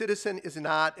 the citizen is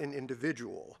not an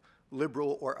individual,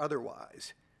 liberal or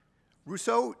otherwise.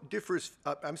 Rousseau differs,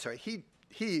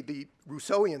 he, the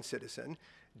Rousseauian citizen,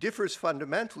 differs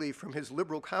fundamentally from his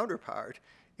liberal counterpart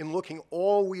in looking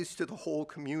always to the whole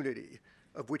community,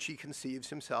 of which he conceives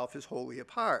himself as wholly a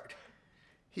part.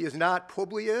 He is not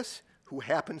Publius, who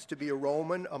happens to be a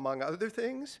Roman, among other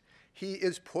things. He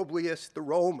is Publius the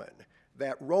Roman,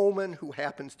 that Roman who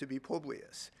happens to be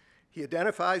Publius. He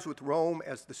identifies with Rome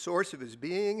as the source of his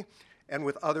being and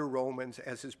with other Romans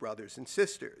as his brothers and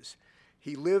sisters.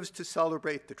 He lives to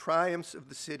celebrate the triumphs of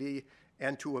the city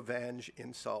and to avenge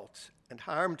insults and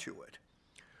harm to it.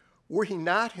 Were he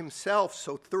not himself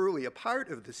so thoroughly a part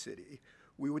of the city,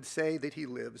 we would say that he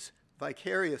lives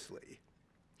vicariously.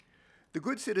 The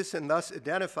good citizen thus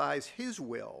identifies his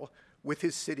will with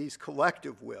his city's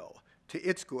collective will, to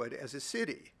its good as a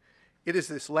city. It is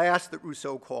this last that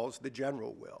Rousseau calls the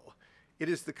general will. It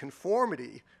is the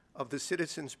conformity of the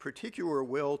citizen's particular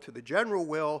will to the general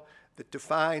will that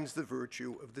defines the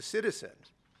virtue of the citizen.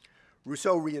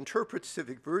 Rousseau reinterprets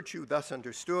civic virtue, thus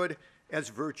understood, as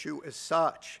virtue as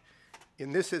such.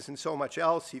 In this, as in so much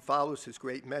else, he follows his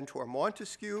great mentor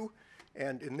Montesquieu,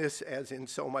 and in this, as in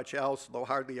so much else, though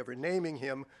hardly ever naming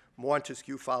him,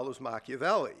 Montesquieu follows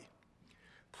Machiavelli.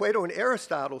 Plato and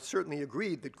Aristotle certainly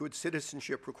agreed that good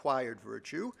citizenship required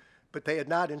virtue, but they had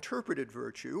not interpreted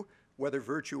virtue, whether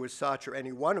virtue as such or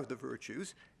any one of the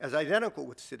virtues, as identical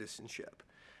with citizenship.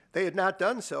 They had not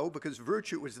done so because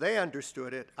virtue, as they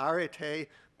understood it, arete,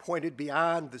 pointed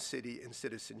beyond the city and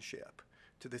citizenship,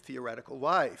 to the theoretical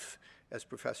life, as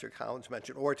Professor Collins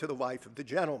mentioned, or to the life of the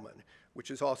gentleman,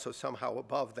 which is also somehow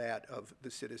above that of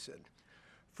the citizen.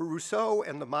 For Rousseau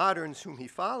and the moderns whom he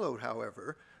followed,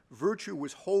 however, virtue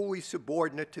was wholly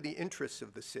subordinate to the interests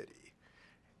of the city,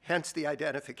 hence the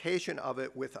identification of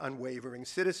it with unwavering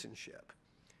citizenship.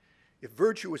 If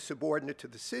virtue is subordinate to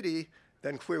the city,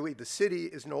 then clearly the city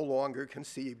is no longer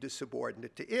conceived as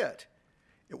subordinate to it.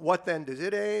 At what then does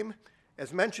it aim?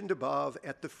 As mentioned above,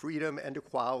 at the freedom and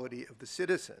equality of the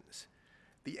citizens.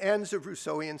 The ends of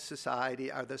Rousseauian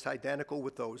society are thus identical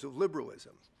with those of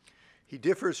liberalism. He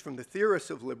differs from the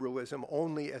theorists of liberalism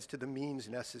only as to the means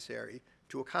necessary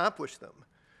to accomplish them.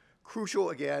 Crucial,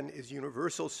 again, is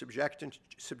universal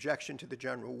subjection to the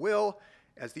general will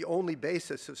as the only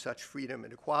basis of such freedom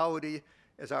and equality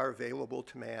as are available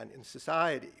to man in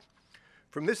society.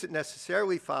 From this, it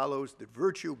necessarily follows that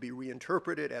virtue be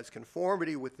reinterpreted as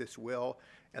conformity with this will,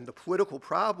 and the political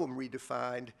problem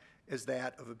redefined as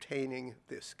that of obtaining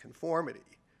this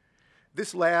conformity.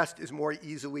 This last is more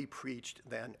easily preached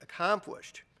than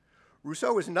accomplished.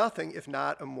 Rousseau is nothing if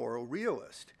not a moral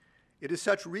realist. It is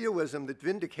such realism that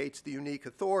vindicates the unique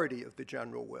authority of the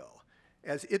general will,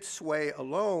 as its sway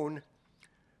alone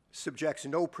subjects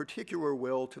no particular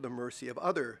will to the mercy of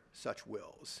other such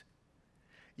wills.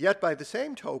 Yet, by the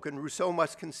same token, Rousseau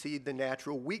must concede the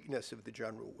natural weakness of the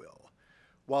general will.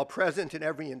 While present in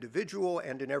every individual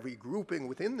and in every grouping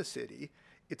within the city,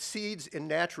 it cedes in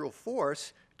natural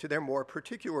force to their more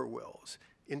particular wills,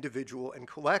 individual and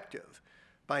collective.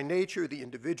 By nature, the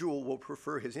individual will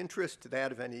prefer his interest to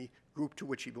that of any group to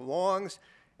which he belongs,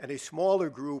 and a smaller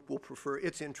group will prefer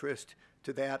its interest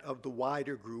to that of the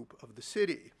wider group of the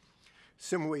city.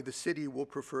 Similarly, the city will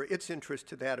prefer its interest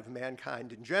to that of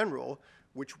mankind in general,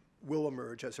 which will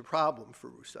emerge as a problem for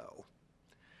Rousseau.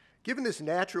 Given this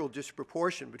natural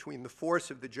disproportion between the force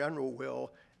of the general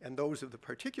will and those of the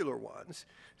particular ones,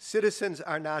 citizens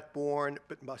are not born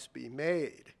but must be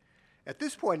made. At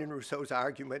this point in Rousseau's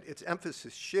argument, its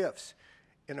emphasis shifts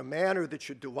in a manner that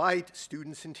should delight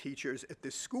students and teachers at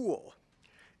this school.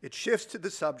 It shifts to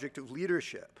the subject of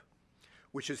leadership,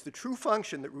 which is the true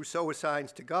function that Rousseau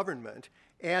assigns to government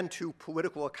and to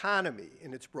political economy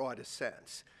in its broadest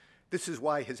sense. This is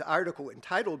why his article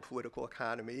entitled Political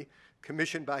Economy,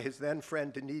 commissioned by his then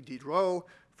friend Denis Diderot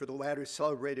for the latter's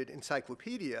celebrated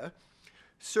encyclopedia,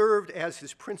 served as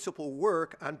his principal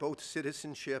work on both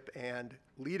citizenship and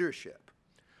leadership.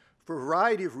 For a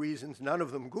variety of reasons, none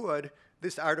of them good,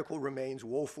 this article remains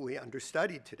woefully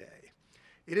understudied today.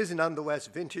 It is nonetheless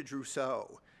vintage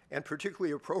Rousseau, and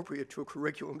particularly appropriate to a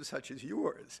curriculum such as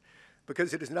yours,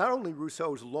 because it is not only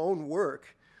Rousseau's lone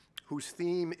work whose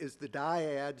theme is the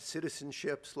dyad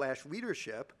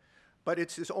citizenship/leadership, but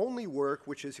it's his only work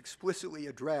which is explicitly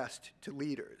addressed to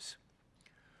leaders.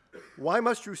 Why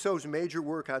must Rousseau's major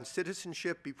work on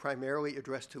citizenship be primarily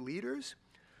addressed to leaders?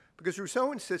 Because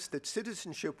Rousseau insists that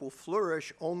citizenship will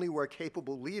flourish only where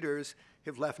capable leaders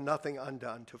have left nothing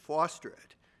undone to foster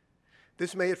it.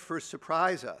 This may at first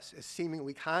surprise us as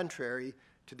seemingly contrary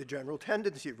to the general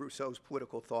tendency of Rousseau's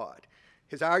political thought.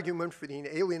 His argument for the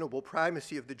inalienable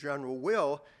primacy of the general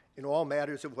will in all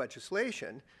matters of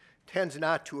legislation tends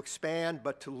not to expand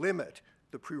but to limit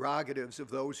the prerogatives of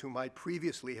those who might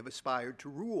previously have aspired to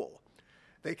rule.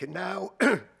 They can now,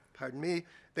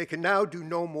 they can now do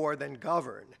no more than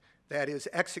govern, that is,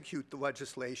 execute the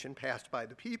legislation passed by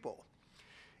the people.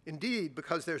 Indeed,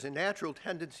 because there's a natural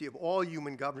tendency of all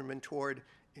human government toward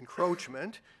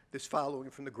encroachment, this following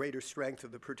from the greater strength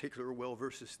of the particular will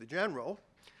versus the general,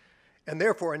 and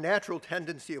therefore a natural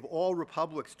tendency of all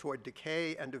republics toward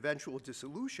decay and eventual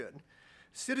dissolution,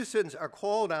 citizens are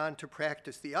called on to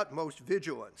practice the utmost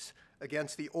vigilance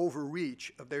against the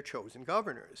overreach of their chosen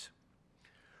governors.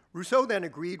 Rousseau then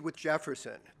agreed with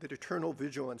Jefferson that eternal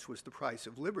vigilance was the price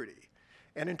of liberty,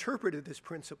 and interpreted this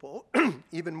principle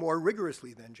even more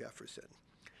rigorously than Jefferson.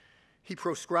 He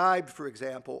proscribed, for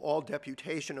example, all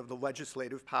deputation of the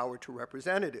legislative power to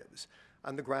representatives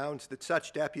on the grounds that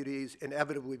such deputies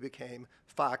inevitably became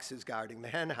foxes guarding the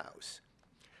henhouse.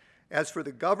 As for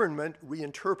the government,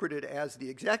 reinterpreted as the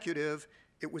executive,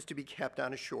 it was to be kept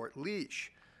on a short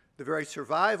leash. The very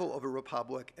survival of a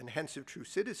republic, and hence of true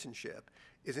citizenship,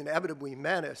 is inevitably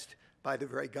menaced by the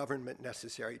very government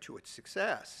necessary to its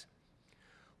success.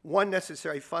 One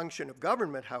necessary function of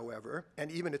government, however,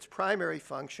 and even its primary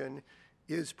function,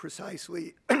 is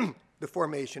precisely the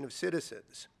formation of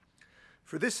citizens.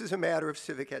 For this is a matter of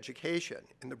civic education,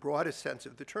 in the broadest sense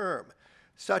of the term,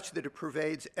 such that it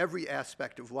pervades every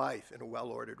aspect of life in a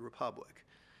well-ordered republic.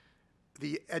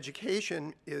 This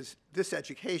education is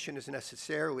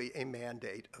necessarily a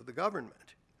mandate of the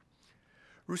government.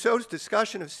 Rousseau's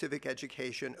discussion of civic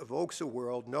education evokes a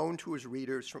world known to his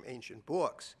readers from ancient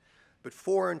books, but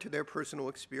foreign to their personal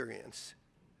experience,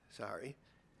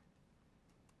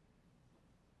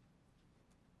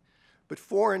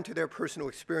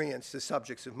 the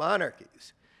subjects of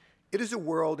monarchies. It is a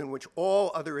world in which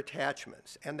all other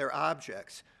attachments and their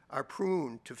objects are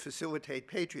pruned to facilitate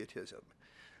patriotism,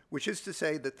 which is to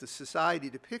say that the society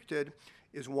depicted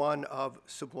is one of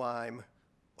sublime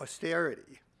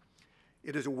austerity.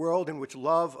 It is a world in which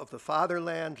love of the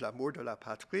fatherland, l'amour de la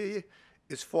patrie,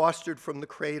 is fostered from the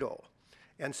cradle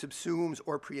and subsumes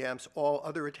or preempts all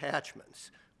other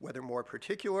attachments, whether more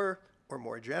particular or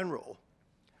more general.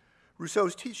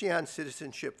 Rousseau's teaching on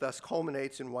citizenship thus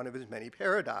culminates in one of his many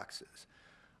paradoxes.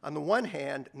 On the one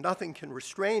hand, nothing can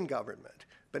restrain government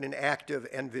but an active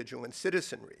and vigilant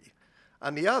citizenry.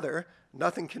 On the other,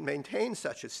 nothing can maintain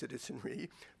such a citizenry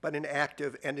but an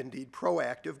active and indeed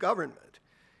proactive government.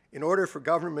 In order for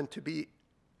government to be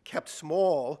kept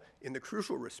small in the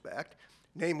crucial respect,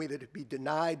 namely that it be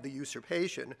denied the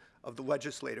usurpation of the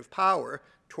legislative power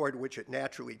toward which it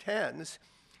naturally tends,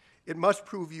 it must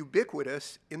prove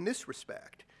ubiquitous in this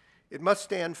respect. It must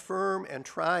stand firm and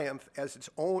triumph as its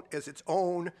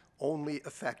own only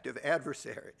effective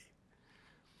adversary.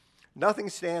 Nothing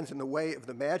stands in the way of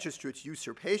the magistrate's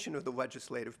usurpation of the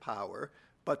legislative power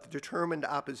but the determined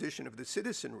opposition of the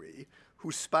citizenry,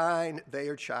 whose spine they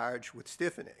are charged with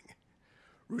stiffening.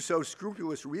 Rousseau's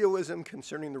scrupulous realism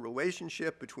concerning the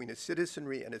relationship between a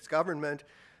citizenry and its government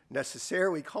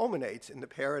necessarily culminates in the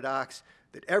paradox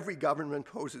that every government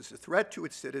poses a threat to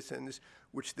its citizens,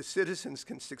 which the citizens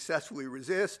can successfully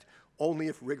resist only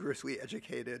if rigorously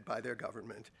educated by their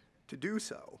government to do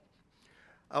so.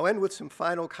 I'll end with some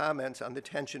final comments on the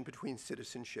tension between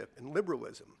citizenship and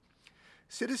liberalism.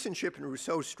 Citizenship in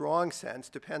Rousseau's strong sense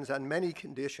depends on many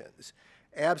conditions,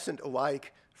 absent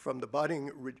alike from the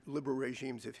budding liberal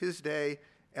regimes of his day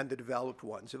and the developed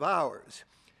ones of ours.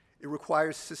 It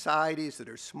requires societies that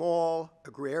are small,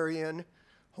 agrarian,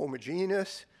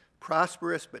 homogeneous,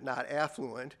 prosperous but not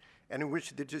affluent, and in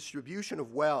which the distribution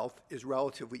of wealth is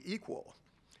relatively equal.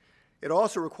 It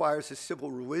also requires a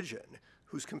civil religion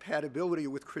whose compatibility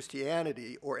with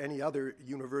Christianity or any other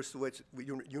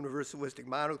universalistic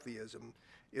monotheism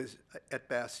is at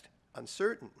best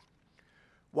uncertain.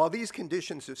 While these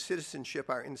conditions of citizenship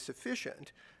are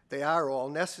insufficient, they are all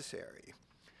necessary.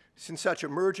 Since such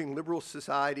emerging liberal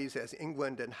societies as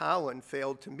England and Holland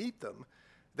failed to meet them,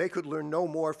 they could learn no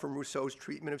more from Rousseau's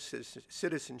treatment of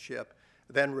citizenship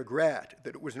than regret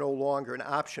that it was no longer an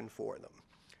option for them.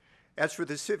 As for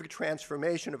the civic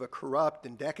transformation of a corrupt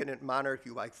and decadent monarchy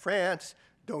like France,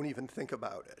 don't even think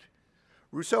about it.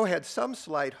 Rousseau had some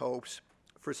slight hopes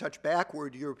for such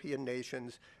backward European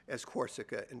nations as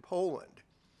Corsica and Poland.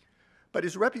 But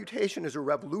his reputation as a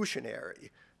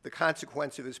revolutionary, the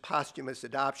consequence of his posthumous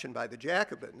adoption by the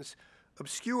Jacobins,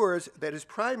 obscures that his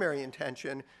primary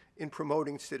intention in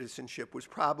promoting citizenship was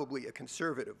probably a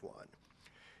conservative one.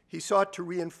 He sought to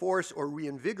reinforce or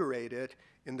reinvigorate it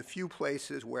in the few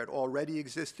places where it already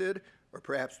existed, or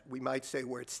perhaps we might say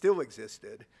where it still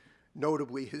existed,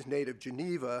 notably his native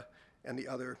Geneva and the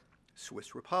other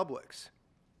Swiss republics.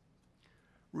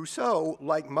 Rousseau,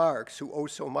 like Marx, who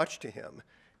owes so much to him,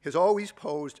 has always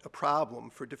posed a problem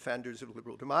for defenders of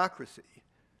liberal democracy.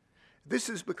 This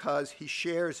is because he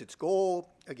shares its goal,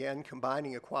 again,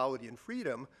 combining equality and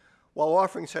freedom, while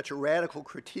offering such a radical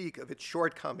critique of its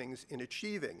shortcomings in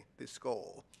achieving this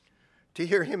goal. To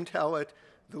hear him tell it,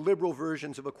 the liberal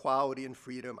versions of equality and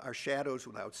freedom are shadows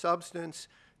without substance,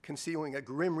 concealing a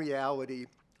grim reality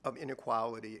of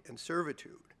inequality and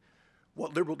servitude.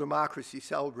 What liberal democracy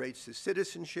celebrates as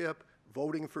citizenship,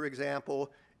 voting, for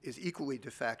example, is equally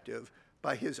defective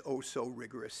by his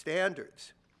oh-so-rigorous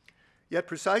standards. Yet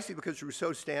precisely because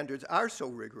Rousseau's standards are so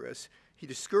rigorous, he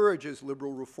discourages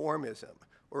liberal reformism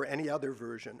or any other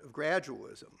version of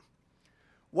gradualism.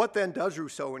 What then does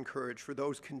Rousseau encourage for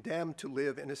those condemned to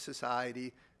live in a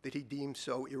society that he deems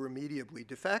so irremediably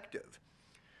defective?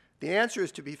 The answer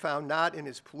is to be found not in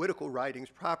his political writings,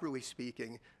 properly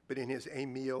speaking, but in his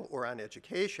Emile or On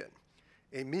Education.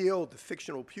 Emile, the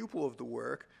fictional pupil of the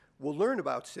work, will learn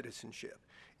about citizenship.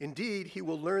 Indeed, he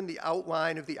will learn the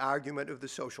outline of the argument of the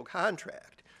social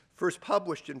contract, first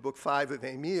published in Book 5 of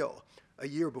Emile, a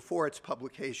year before its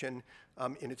publication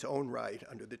in its own right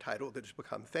under the title that has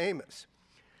become famous.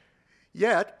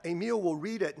 Yet, Emile will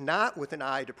read it not with an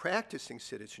eye to practicing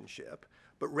citizenship,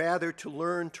 but rather to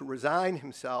learn to resign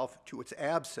himself to its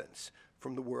absence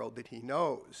from the world that he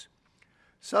knows.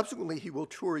 Subsequently, he will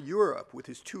tour Europe with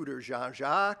his tutor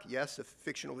Jean-Jacques, yes, a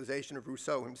fictionalization of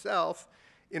Rousseau himself,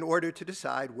 in order to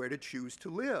decide where to choose to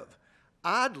live.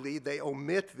 Oddly, they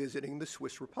omit visiting the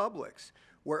Swiss republics,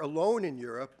 where alone in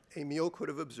Europe, Emile could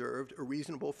have observed a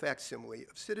reasonable facsimile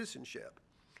of citizenship.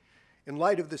 In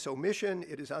light of this omission,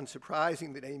 it is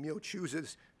unsurprising that Emile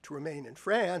chooses to remain in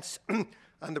France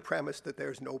on the premise that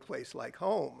there's no place like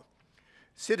home.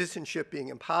 Citizenship being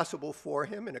impossible for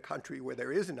him in a country where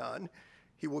there is none,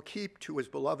 he will keep to his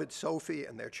beloved Sophie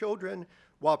and their children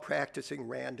while practicing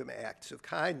random acts of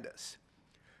kindness.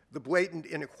 The blatant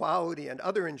inequality and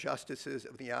other injustices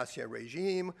of the Ancien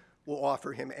Regime will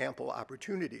offer him ample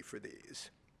opportunity for these.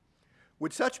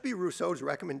 Would such be Rousseau's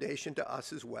recommendation to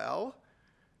us as well?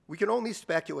 We can only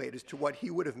speculate as to what he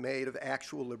would have made of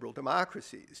actual liberal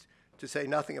democracies, to say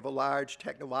nothing of a large,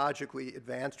 technologically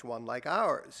advanced one like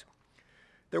ours.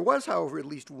 There was, however, at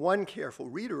least one careful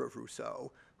reader of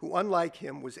Rousseau who, unlike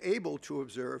him, was able to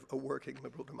observe a working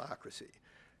liberal democracy.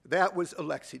 That was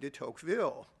Alexis de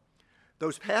Tocqueville.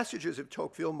 Those passages of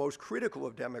Tocqueville most critical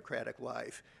of democratic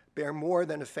life bear more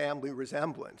than a family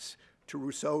resemblance to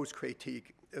Rousseau's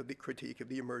critique of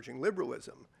the emerging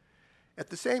liberalism. At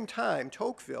the same time,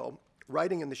 Tocqueville,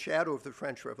 writing in the shadow of the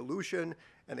French Revolution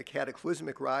and the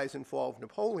cataclysmic rise and fall of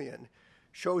Napoleon,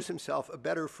 shows himself a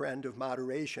better friend of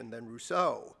moderation than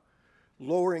Rousseau.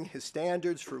 Lowering his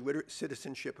standards for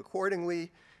citizenship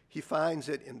accordingly, he finds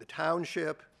it in the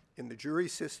township, in the jury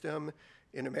system,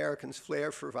 in Americans'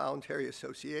 flair for voluntary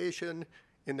association,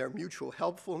 in their mutual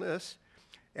helpfulness,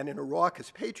 and in a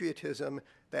raucous patriotism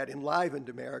that enlivened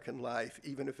American life,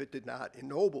 even if it did not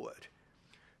ennoble it.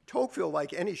 Tocqueville,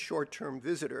 like any short-term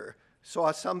visitor,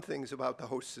 saw some things about the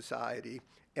host society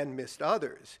and missed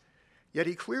others. Yet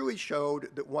he clearly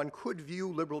showed that one could view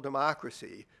liberal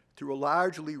democracy through a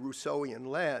largely Rousseauian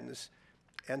lens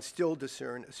and still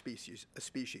discern a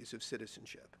species of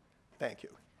citizenship. Thank you.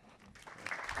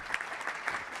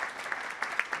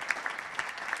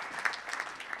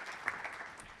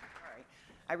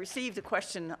 I received a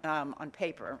question on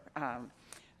paper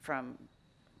from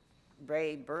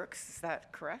Ray Burks. Is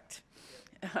that correct?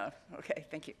 Okay,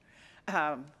 thank you.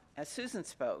 As Susan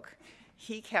spoke,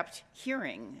 he kept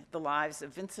hearing the lives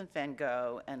of Vincent van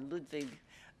Gogh and Ludwig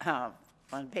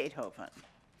van Beethoven.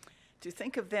 To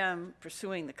think of them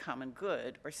pursuing the common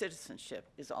good or citizenship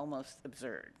is almost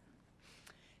absurd.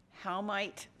 How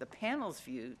might the panel's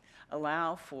view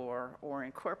allow for or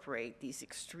incorporate these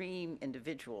extreme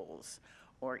individuals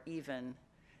or even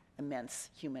immense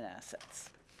human assets?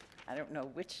 I don't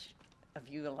know which of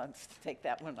you wants to take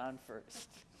that one on first.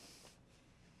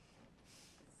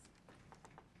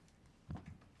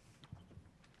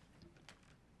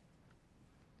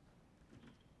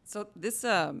 So this,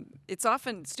 it's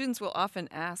often, students will often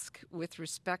ask with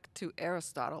respect to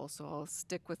Aristotle, so I'll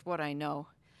stick with what I know,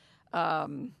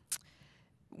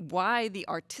 why the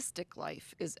artistic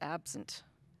life is absent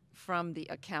from the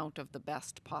account of the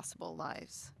best possible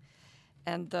lives.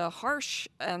 And the harsh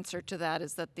answer to that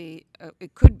is that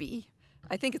it could be,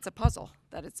 I think it's a puzzle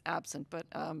that it's absent, but,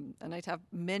 and I'd have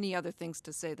many other things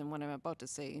to say than what I'm about to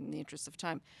say in the interest of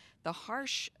time. The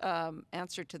harsh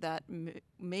answer to that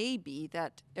may be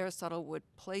that Aristotle would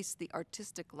place the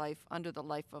artistic life under the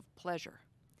life of pleasure.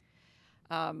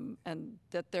 And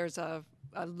that there's a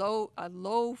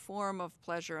low form of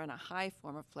pleasure and a high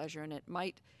form of pleasure, and it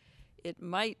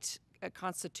might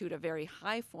constitute a very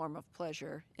high form of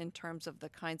pleasure in terms of the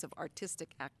kinds of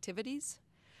artistic activities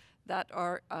that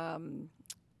are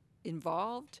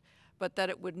involved, but that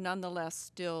it would nonetheless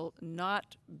still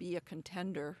not be a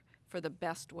contender for the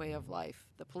best way of life,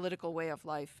 the political way of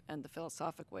life and the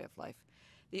philosophic way of life.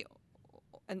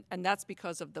 And that's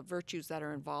because of the virtues that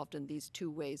are involved in these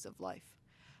two ways of life.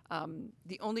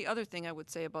 The only other thing I would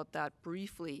say about that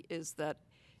briefly is that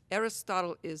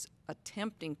Aristotle is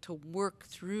attempting to work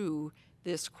through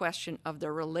this question of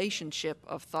the relationship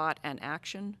of thought and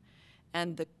action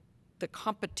and the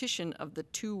competition of the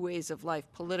two ways of life,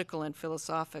 political and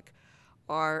philosophic,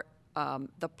 are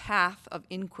the path of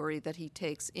inquiry that he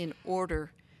takes in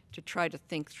order to try to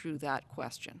think through that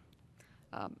question.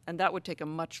 And that would take a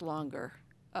much longer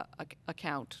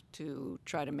account to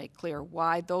try to make clear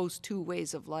why those two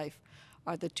ways of life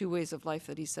are the two ways of life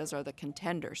that he says are the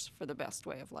contenders for the best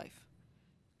way of life.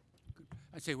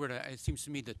 I'd say, it seems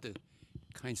to me that the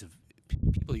kinds of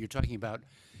people you're talking about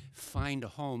find a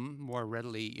home more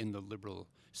readily in the liberal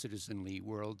citizenly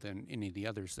world than any of the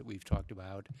others that we've talked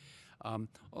about.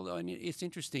 Although it's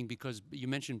interesting because you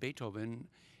mentioned Beethoven.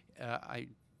 I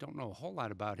don't know a whole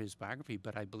lot about his biography,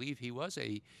 but I believe he was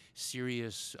a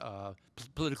serious,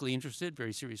 politically interested,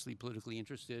 very seriously politically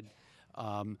interested,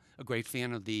 a great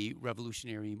fan of the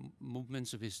revolutionary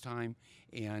movements of his time,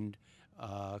 and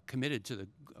committed to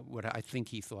what I think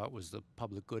he thought was the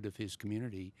public good of his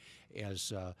community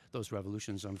as those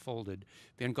revolutions unfolded.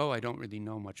 Van Gogh, I don't really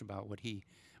know much about what he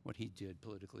did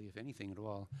politically, if anything at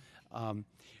all.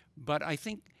 But I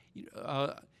think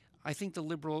the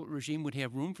liberal regime would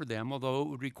have room for them, although it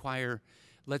would require,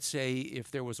 let's say, if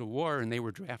there was a war and they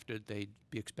were drafted, they'd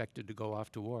be expected to go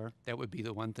off to war. That would be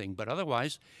the one thing. But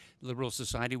otherwise, liberal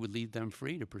society would leave them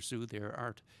free to pursue their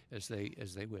art as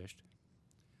they wished.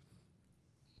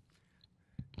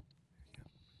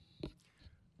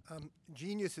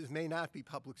 Geniuses may not be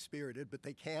public-spirited, but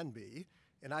they can be.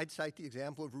 And I'd cite the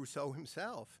example of Rousseau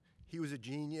himself. He was a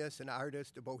genius, an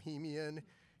artist, a bohemian.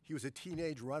 He was a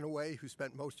teenage runaway who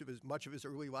spent much of his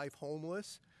early life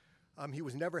homeless. He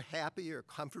was never happy or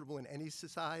comfortable in any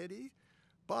society,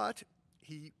 but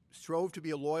he strove to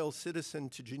be a loyal citizen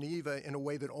to Geneva in a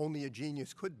way that only a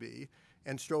genius could be,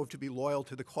 and strove to be loyal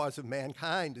to the cause of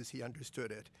mankind as he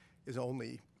understood it, as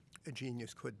only a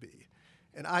genius could be.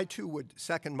 And I, too, would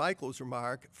second Michael's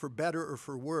remark, for better or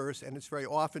for worse, and it's very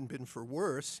often been for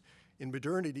worse. In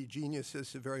modernity,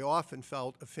 geniuses have very often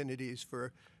felt affinities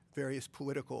for various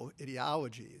political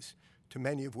ideologies, to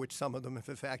many of which some of them have,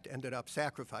 in fact, ended up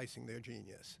sacrificing their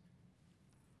genius.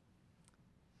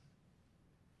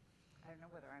 I don't know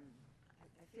whether I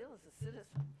feel as a citizen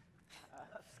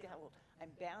of SCETL,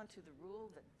 I'm bound to the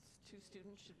rule that two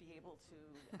students should be able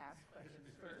to ask questions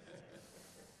first.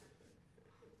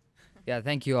 Yeah,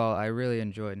 thank you all. I really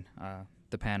enjoyed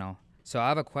the panel. So I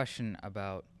have a question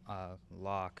about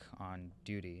Locke on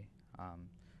duty.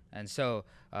 And so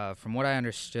from what I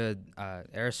understood,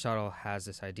 Aristotle has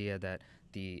this idea that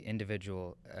the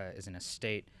individual is in a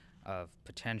state of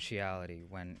potentiality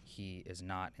when he is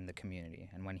not in the community.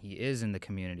 And when he is in the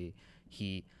community,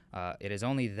 it is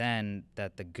only then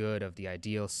that the good of the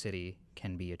ideal city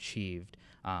can be achieved,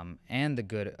 and the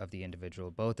good of the individual,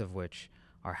 both of which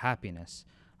are happiness.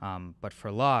 But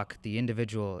for Locke, the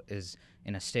individual is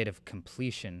in a state of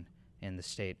completion in the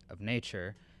state of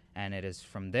nature, and it is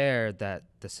from there that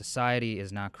the society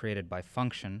is not created by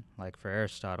function, like for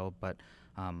Aristotle, but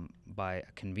by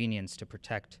a convenience to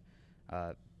protect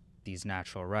these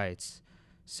natural rights.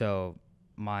 So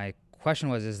my question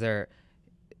was, is there,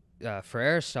 for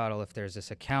Aristotle, if there's this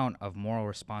account of moral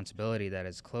responsibility that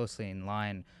is closely in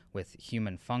line with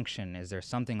human function, is there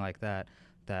something like that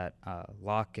that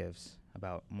Locke gives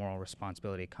about moral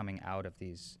responsibility coming out of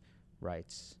these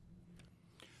rights?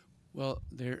 Well,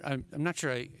 I'm not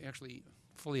sure I actually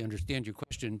fully understand your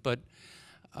question, but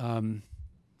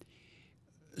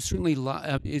certainly,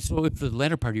 so if the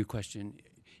latter part of your question,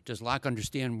 does Locke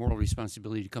understand moral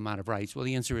responsibility to come out of rights? Well,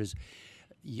 the answer is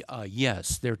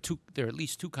yes. There are at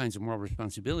least two kinds of moral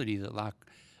responsibility that Locke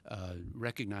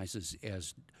recognizes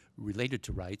as related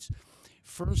to rights.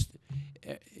 First,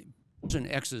 person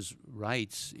X's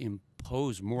rights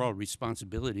impose moral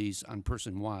responsibilities on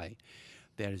person Y.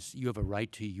 That is, you have a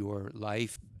right to your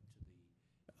life,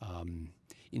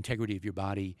 integrity of your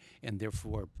body, and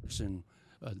therefore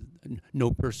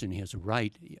no person has a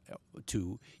right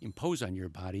to impose on your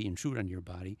body, intrude on your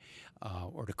body,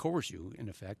 or to coerce you, in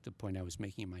effect, the point I was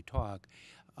making in my talk.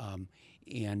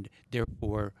 And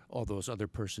therefore, all those other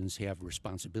persons have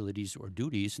responsibilities or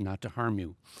duties not to harm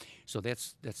you. So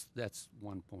that's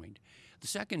one point. The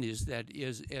second is that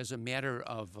as a matter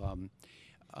of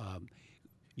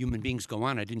human beings go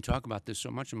on. I didn't talk about this so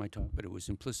much in my talk, but it was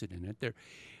implicit in it. There,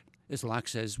 as Locke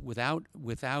says, without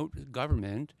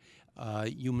government,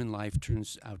 human life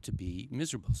turns out to be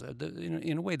miserable. So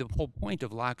in a way, the whole point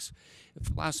of Locke's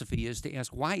philosophy is to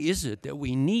ask, why is it that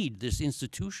we need this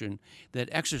institution that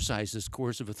exercises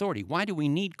coercive authority? Why do we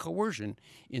need coercion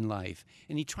in life?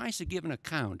 And he tries to give an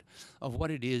account of what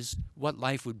it is, what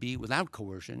life would be without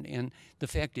coercion. And the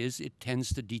fact is, it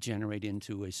tends to degenerate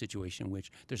into a situation in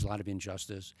which there's a lot of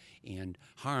injustice and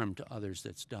harm to others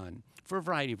that's done for a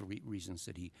variety of reasons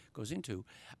that he goes into.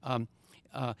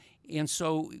 And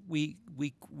so we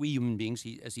human beings,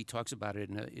 as he talks about it,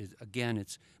 again,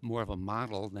 it's more of a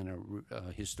model than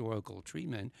a historical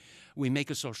treatment. We make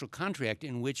a social contract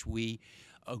in which we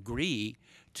agree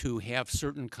to have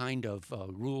certain kind of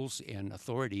rules and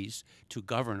authorities to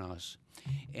govern us,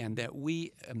 and that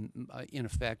we, in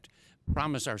effect,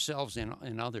 promise ourselves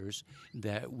and others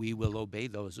that we will obey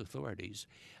those authorities.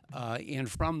 And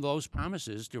from those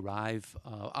promises derive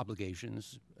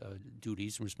obligations,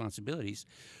 duties, and responsibilities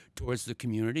towards the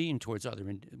community and towards other,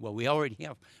 well, we already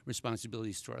have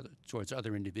responsibilities towards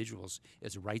other individuals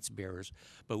as rights bearers,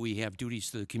 but we have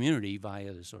duties to the community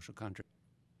via the social contract.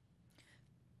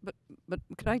 But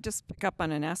could I just pick up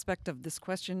on an aspect of this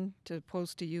question to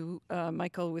pose to you,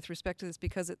 Michael, with respect to this?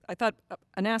 Because I thought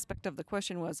an aspect of the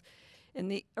question was, in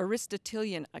the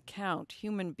Aristotelian account,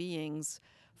 human beings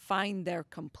find their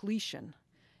completion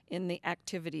in the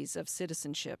activities of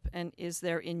citizenship. And is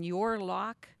there, in your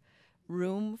Locke,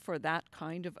 room for that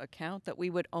kind of account, that we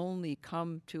would only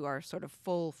come to our sort of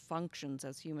full functions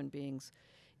as human beings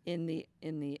in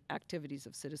the activities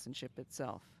of citizenship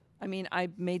itself? I mean, I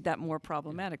made that more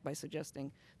problematic by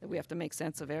suggesting that we have to make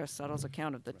sense of Aristotle's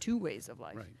account of the two ways of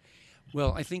life. Right.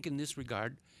 Well, I think in this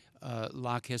regard,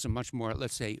 Locke has a much more,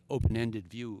 let's say, open-ended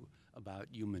view about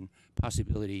human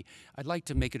possibility. I'd like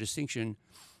to make a distinction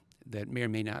that may or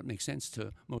may not make sense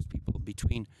to most people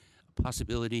between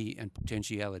possibility and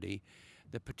potentiality.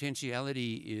 The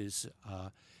potentiality is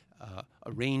a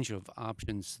range of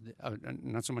options,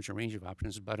 not so much a range of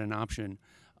options, but an option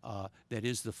that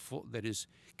is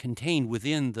contained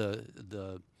within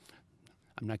the.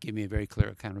 I'm not giving a very clear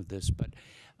account of this, but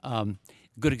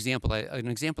good example. An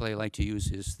example I like to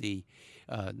use is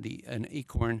an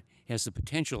acorn has the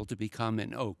potential to become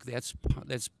an oak. That's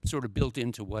sort of built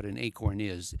into what an acorn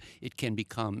is. It can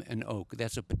become an oak.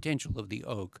 That's a potential of the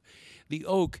oak. The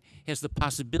oak has the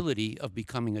possibility of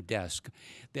becoming a desk.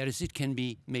 That is, it can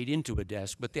be made into a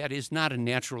desk, but that is not a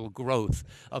natural growth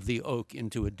of the oak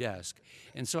into a desk.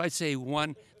 And so I'd say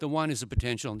the one is a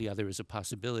potential and the other is a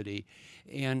possibility.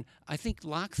 And I think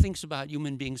Locke thinks about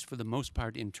human beings for the most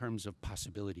part in terms of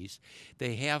possibilities.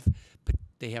 They have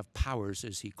powers,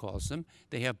 as he calls them.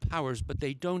 They have powers, but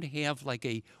they don't have like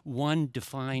a one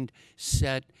defined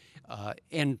set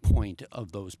endpoint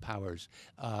of those powers.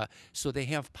 So they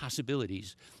have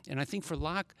possibilities. And I think for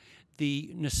Locke,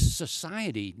 the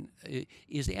society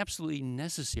is absolutely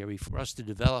necessary for us to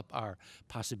develop our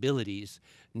possibilities,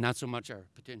 not so much our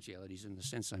potentialities in the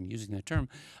sense I'm using that term,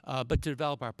 but to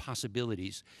develop our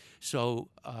possibilities. So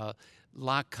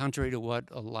Locke, contrary to what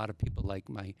a lot of people like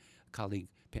my colleague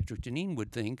Patrick Deneen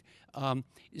would think,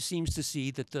 seems to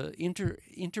see that the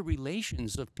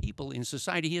interrelations of people in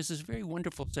society. He has this very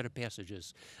wonderful set of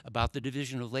passages about the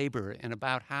division of labor and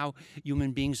about how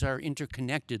human beings are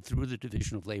interconnected through the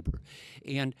division of labor,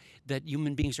 and that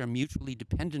human beings are mutually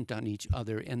dependent on each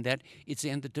other, and that it's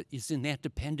in that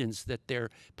dependence that their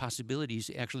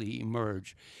possibilities actually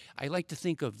emerge. I like to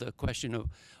think of the question of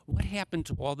what happened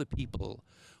to all the people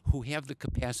who have the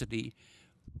capacity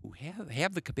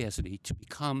to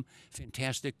become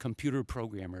fantastic computer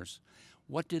programmers.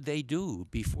 What did they do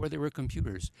before there were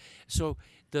computers? So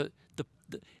the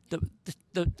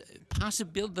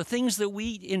things that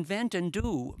we invent and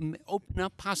do open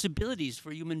up possibilities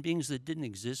for human beings that didn't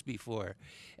exist before,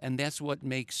 and that's what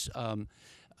makes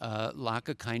Locke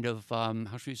a kind of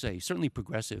how should we say, certainly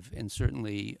progressive, and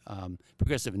certainly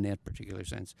progressive in that particular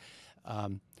sense.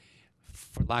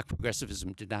 For Locke,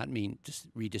 progressivism did not mean just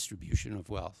redistribution of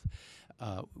wealth,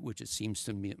 which it seems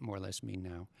to more or less mean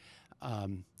now.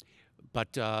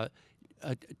 But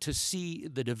to see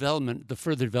the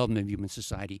further development of human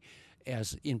society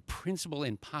as, in principle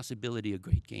and possibility, a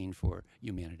great gain for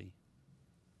humanity.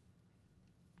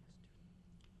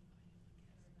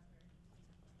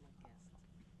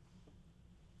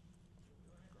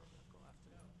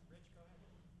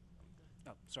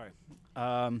 Oh, sorry.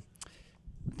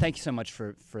 Thank you so much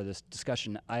for this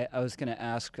discussion. I was going to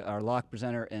ask our Locke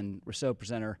presenter and Rousseau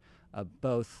presenter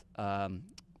both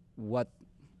what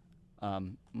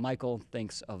Michael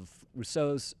thinks of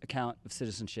Rousseau's account of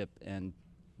citizenship and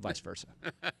vice versa.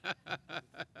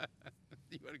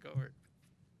 You want to go over it?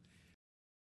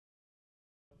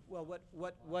 Well,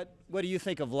 what do you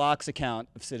think of Locke's account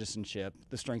of citizenship,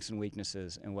 the strengths and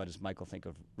weaknesses, and what does Michael think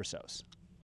of Rousseau's?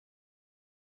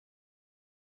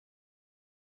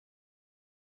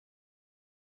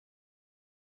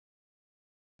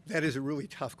 That is a really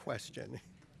tough question,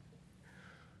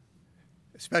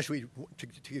 especially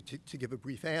to give a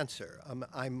brief answer.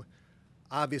 I'm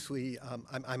obviously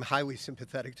I'm highly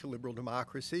sympathetic to liberal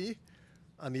democracy.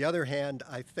 On the other hand,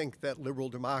 I think that liberal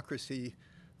democracy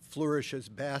flourishes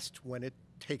best when it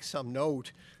takes some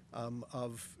note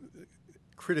of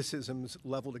criticisms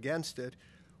leveled against it,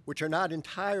 which are not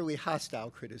entirely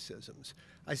hostile criticisms.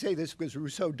 I say this because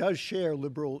Rousseau does share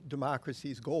liberal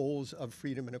democracy's goals of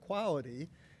freedom and equality,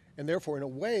 and therefore, in a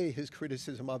way, his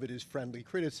criticism of it is friendly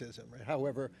criticism, right?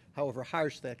 However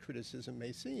harsh that criticism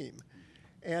may seem.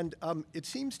 And it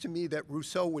seems to me that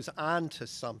Rousseau was onto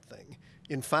something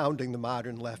in founding the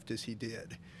modern left as he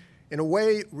did. In a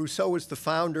way, Rousseau is the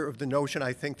founder of the notion,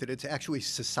 I think, that it's actually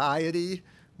society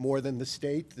more than the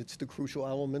state that's the crucial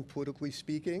element, politically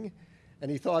speaking.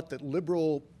 And he thought that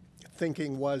liberal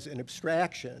thinking was an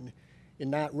abstraction in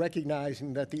not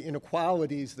recognizing that the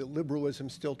inequalities that liberalism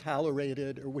still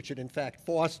tolerated, or which it in fact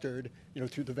fostered,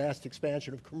 through the vast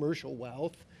expansion of commercial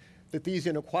wealth, that these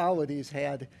inequalities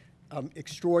had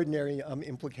extraordinary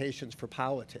implications for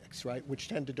politics, right, which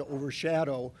tended to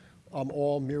overshadow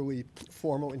all merely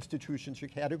formal institutions or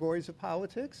categories of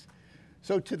politics.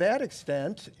 So to that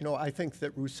extent, I think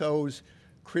that Rousseau's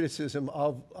criticism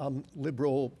of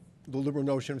the liberal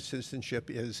notion of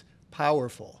citizenship is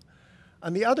powerful.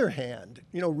 On the other hand,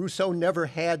 Rousseau never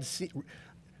had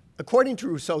according to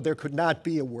Rousseau, there could not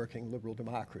be a working liberal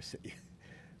democracy,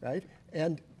 right?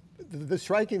 And the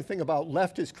striking thing about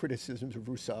leftist criticisms of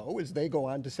Rousseau is they go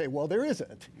on to say, well, there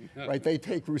isn't, right? They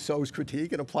take Rousseau's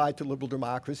critique and apply it to liberal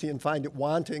democracy and find it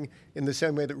wanting in the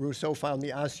same way that Rousseau found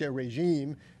the Ancien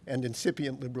Regime and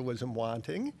incipient liberalism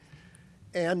wanting.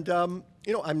 And,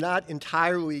 I'm not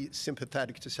entirely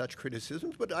sympathetic to such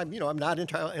criticisms, but I'm not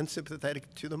entirely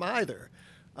unsympathetic to them either.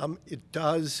 It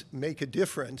does make a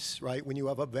difference, right, when you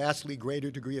have a vastly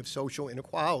greater degree of social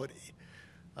inequality.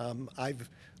 I've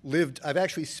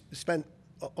actually spent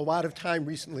a lot of time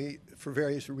recently, for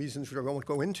various reasons which I won't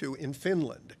go into, in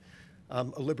Finland, a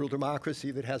liberal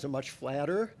democracy that has a much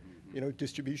flatter,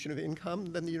 distribution of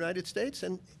income than the United States,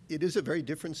 and it is a very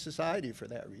different society for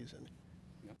that reason.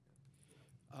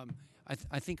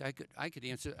 I think I could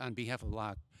answer on behalf of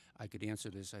Locke. I could answer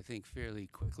this, I think, fairly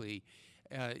quickly.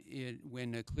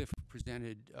 When Clifford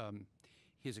presented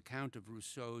his account of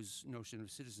Rousseau's notion of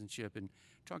citizenship and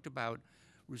talked about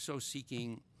Rousseau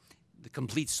seeking the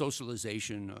complete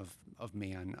socialization of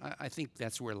man, I think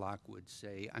that's where Locke would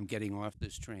say, I'm getting off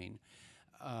this train.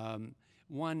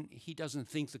 One, he doesn't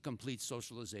think the complete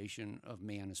socialization of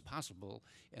man is possible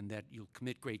and that you'll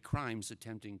commit great crimes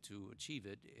attempting to achieve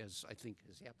it, as I think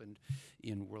has happened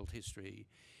in world history.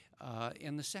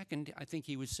 And the second, I think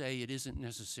he would say it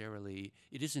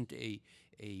isn't a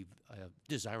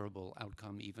desirable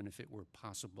outcome, even if it were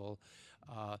possible.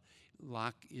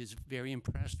 Locke is very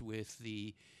impressed with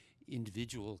the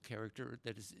individual character,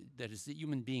 that is that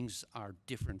human beings are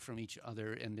different from each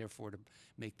other, and therefore to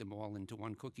make them all into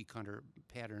one cookie cutter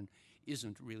pattern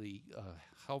isn't really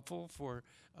helpful for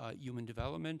human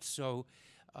development. So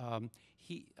I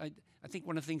think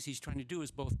one of the things he's trying to do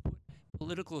is both put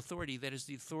political authority, that is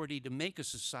the authority to make a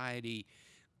society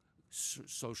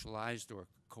socialized or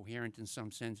coherent in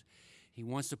some sense. He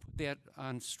wants to put that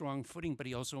on strong footing, but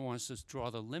he also wants to draw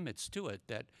the limits to it,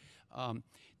 that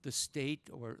the state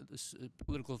or the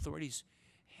political authorities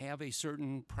have a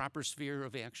certain proper sphere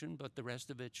of action, but the rest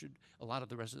of it should,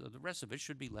 the rest of it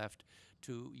should be left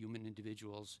to human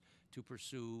individuals to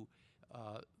pursue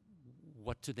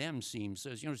what to them seems,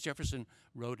 as Jefferson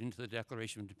wrote into the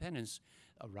Declaration of Independence,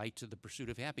 a right to the pursuit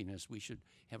of happiness. We should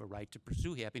have a right to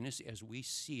pursue happiness as we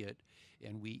see it,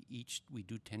 and we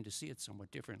do tend to see it somewhat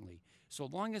differently. So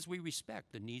long as we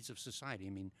respect the needs of society,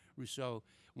 I mean, Rousseau,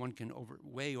 one can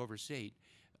way overstate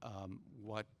how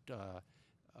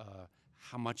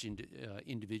much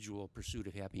individual pursuit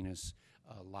of happiness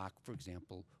Locke, for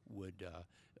example, would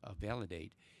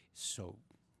validate. So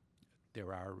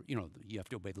there are, you have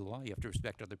to obey the law, you have to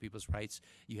respect other people's rights,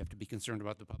 you have to be concerned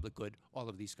about the public good. All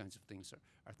of these kinds of things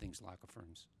are things Locke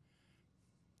affirms.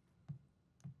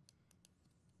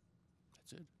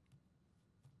 That's it.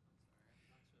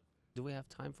 Do we have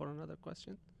time for another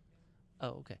question?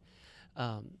 Oh, okay.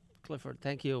 Clifford,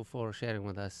 thank you for sharing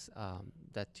with us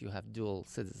that you have dual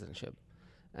citizenship.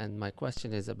 And my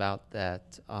question is about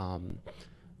that,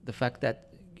 the fact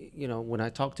that when I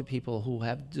talk to people who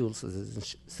have dual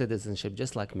citizenship,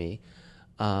 just like me,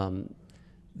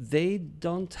 they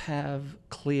don't have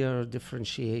clear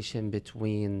differentiation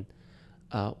between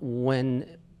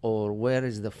when or where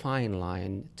is the fine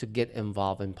line to get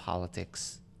involved in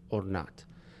politics or not.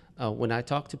 When I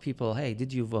talk to people, hey,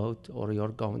 did you vote or you're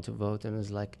going to vote? And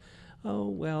it's like, oh,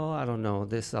 well, I don't know.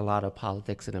 There's a lot of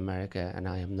politics in America, and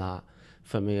I am not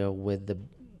familiar with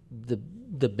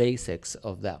the basics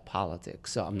of that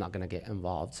politics, so I'm not going to get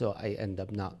involved. So I end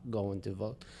up not going to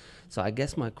vote. So I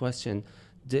guess my question,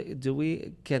 can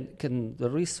the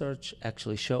research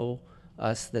actually show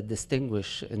us the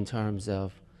distinguish in terms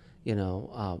of,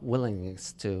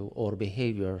 willingness to or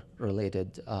behavior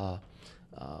related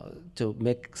to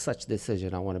make such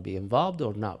decision? I want to be involved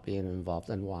or not being involved,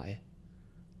 and why?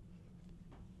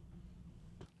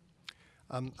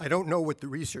 I don't know what the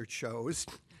research shows.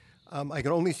 I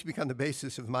can only speak on the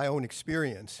basis of my own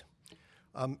experience.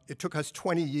 It took us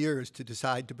 20 years to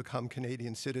decide to become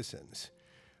Canadian citizens.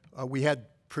 We had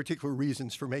particular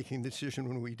reasons for making the decision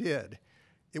when we did.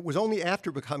 It was only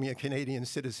after becoming a Canadian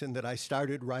citizen that I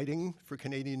started writing for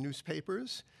Canadian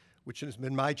newspapers, which has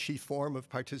been my chief form of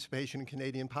participation in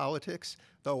Canadian politics,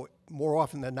 though more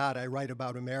often than not, I write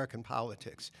about American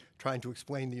politics, trying to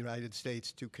explain the United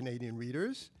States to Canadian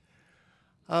readers.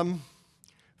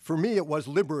 For me, it was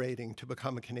liberating to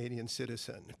become a Canadian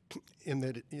citizen, in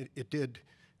that it did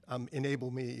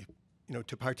enable me,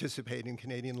 to participate in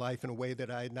Canadian life in a way that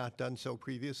I had not done so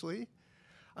previously.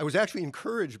 I was actually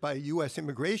encouraged by a U.S.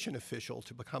 immigration official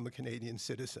to become a Canadian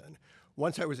citizen.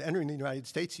 Once I was entering the United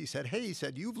States, he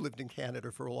said, you've lived in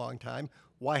Canada for a long time.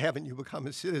 Why haven't you become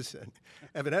a citizen?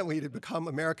 Evidently, it had become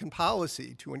American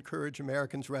policy to encourage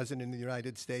Americans resident in the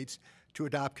United States to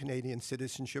adopt Canadian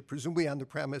citizenship, presumably on the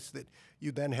premise that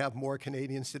you then have more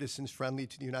Canadian citizens friendly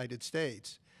to the United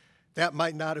States. That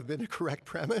might not have been a correct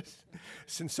premise,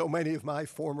 since so many of my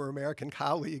former American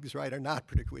colleagues, are not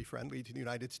particularly friendly to the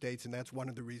United States, and that's one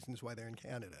of the reasons why they're in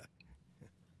Canada.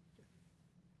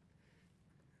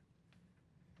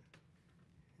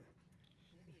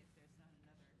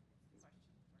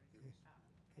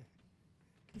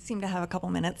 Seem to have a couple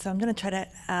minutes, so I'm going to try to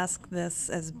ask this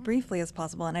as briefly as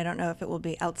possible, and I don't know if it will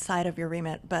be outside of your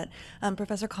remit, but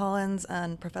Professor Collins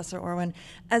and Professor Orwin,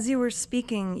 as you were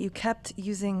speaking, you kept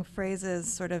using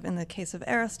phrases, sort of in the case of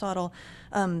Aristotle,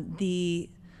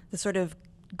 the sort of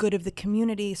good of the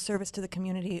community, service to the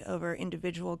community over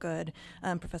individual good.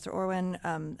 Professor Orwin,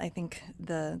 I think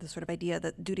the sort of idea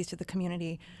that duties to the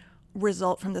community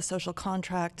result from the social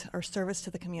contract or service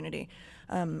to the community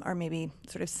are maybe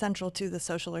sort of central to the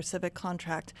social or civic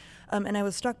contract. And I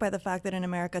was struck by the fact that in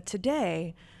America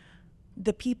today,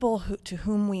 the people to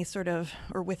whom we sort of,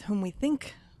 or with whom we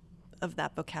think of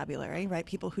that vocabulary, right,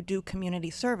 people who do community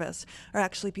service are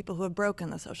actually people who have broken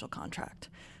the social contract.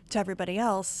 To everybody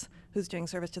else who's doing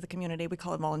service to the community, we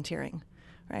call it volunteering,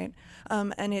 right?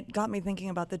 And it got me thinking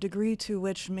about the degree to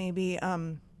which maybe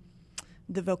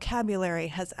the vocabulary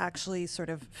has actually sort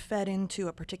of fed into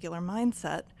a particular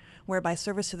mindset whereby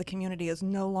service to the community is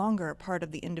no longer part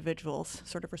of the individual's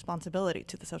sort of responsibility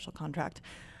to the social contract.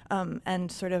 And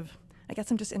sort of, I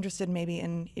guess I'm just interested maybe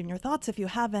in your thoughts, if you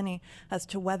have any, as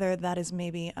to whether that is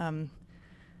maybe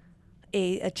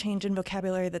a change in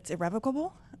vocabulary that's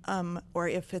irrevocable, or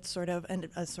if it's sort of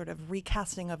a sort of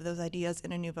recasting of those ideas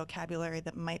in a new vocabulary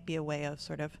that might be a way of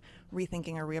sort of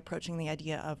rethinking or reapproaching the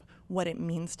idea of what it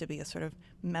means to be a sort of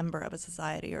member of a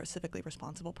society or a civically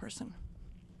responsible person.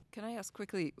 Can I ask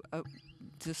quickly,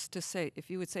 just to say, if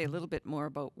you would say a little bit more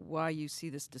about why you see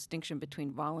this distinction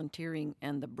between volunteering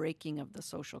and the breaking of the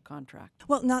social contract?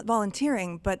 Well, not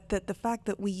volunteering, but the fact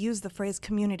that we use the phrase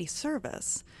community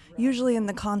service, usually in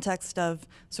the context of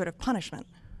sort of punishment,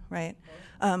 right?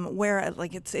 Where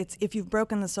like it's if you've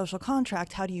broken the social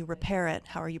contract, how do you repair it?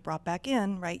 How are you brought back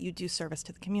in, right? You do service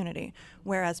to the community.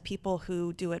 Whereas people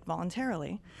who do it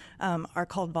voluntarily are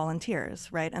called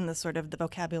volunteers, right? And the sort of the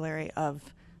vocabulary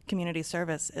of community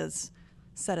service is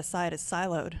set aside, is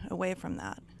siloed away from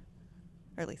that.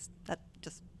 Or at least that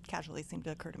just casually seemed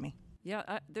to occur to me.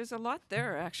 Yeah, there's a lot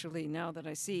there, actually, now that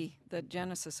I see the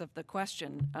genesis of the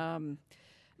question. I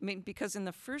mean, because in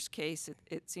the first case,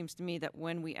 it seems to me that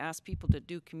when we ask people to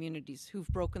do communities who've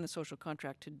broken the social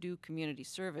contract to do community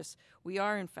service, we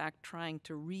are, in fact, trying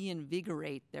to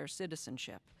reinvigorate their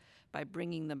citizenship by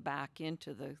bringing them back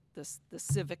into the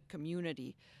civic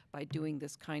community by doing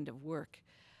this kind of work.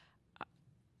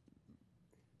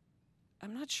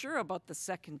 I'm not sure about the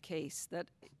second case, that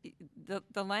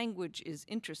the language is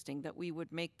interesting, that we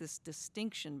would make this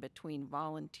distinction between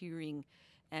volunteering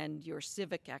and your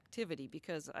civic activity,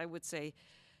 because I would say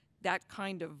that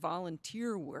kind of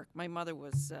volunteer work. My mother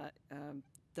was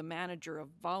the manager of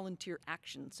Volunteer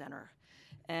Action Center.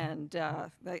 And I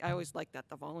always liked that,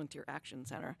 the Volunteer Action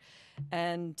Center.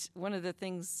 And one of the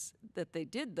things that they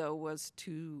did, though, was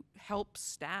to help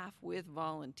staff with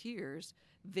volunteers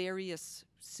various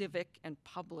civic and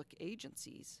public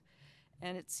agencies.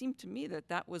 And it seemed to me that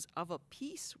that was of a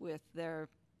piece with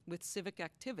civic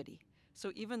activity.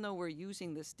 So even though we're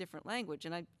using this different language,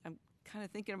 and I'm kind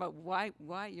of thinking about why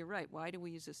you're right, why do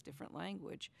we use this different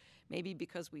language? Maybe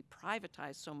because we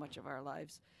privatize so much of our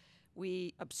lives,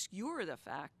 we obscure the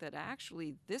fact that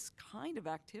actually this kind of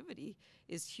activity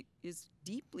is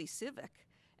deeply civic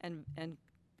and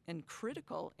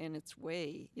critical in its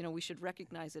way. You know, we should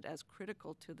recognize it as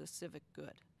critical to the civic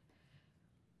good.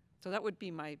 So that would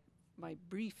be my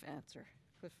brief answer.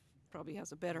 Cliff probably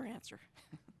has a better answer.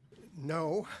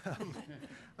 No.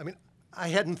 I mean, I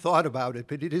hadn't thought about it,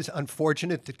 but it is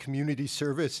unfortunate that community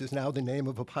service is now the name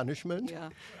of a punishment. Yeah.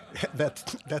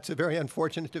 That's a very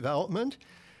unfortunate development.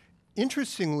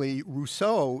 Interestingly,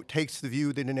 Rousseau takes the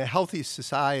view that in a healthy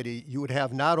society, you would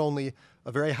have not only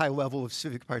a very high level of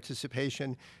civic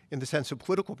participation in the sense of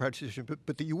political participation,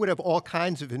 but that you would have all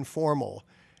kinds of informal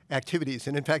activities.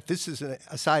 And in fact, this is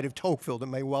a side of Tocqueville that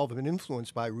may well have been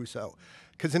influenced by Rousseau.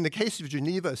 Because in the case of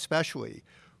Geneva especially,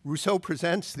 Rousseau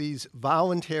presents these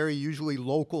voluntary, usually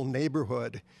local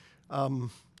neighborhood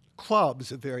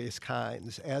clubs of various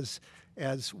kinds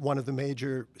as one of the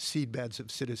major seedbeds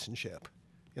of citizenship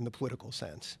in the political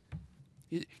sense.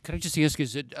 Could I just ask,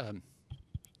 is it,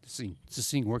 is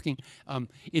this thing working?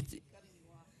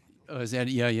 Is that,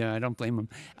 yeah, I don't blame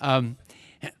him.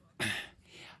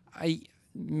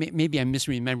 Maybe I'm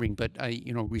misremembering, but I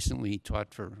recently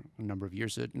taught for a number of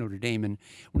years at Notre Dame, and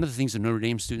one of the things that Notre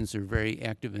Dame students are very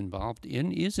active and involved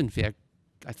in is, in fact,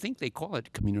 I think they call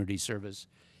it community service.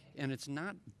 And it's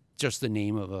not just the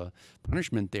name of a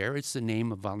punishment there, it's the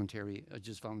name of voluntary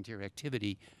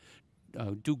activity,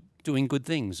 doing good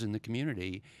things in the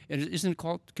community. And isn't it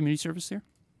called community service there?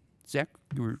 Zach,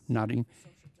 you were nodding.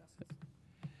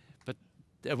 But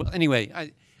well,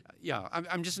 anyway,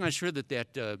 I'm just not sure that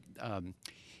that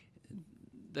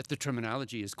the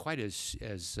terminology is quite as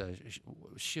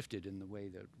shifted in the way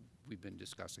that we've been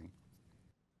discussing.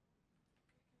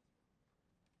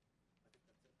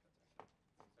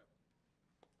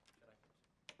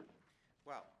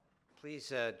 Well,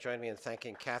 please join me in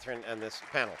thanking Catherine and this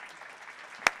panel.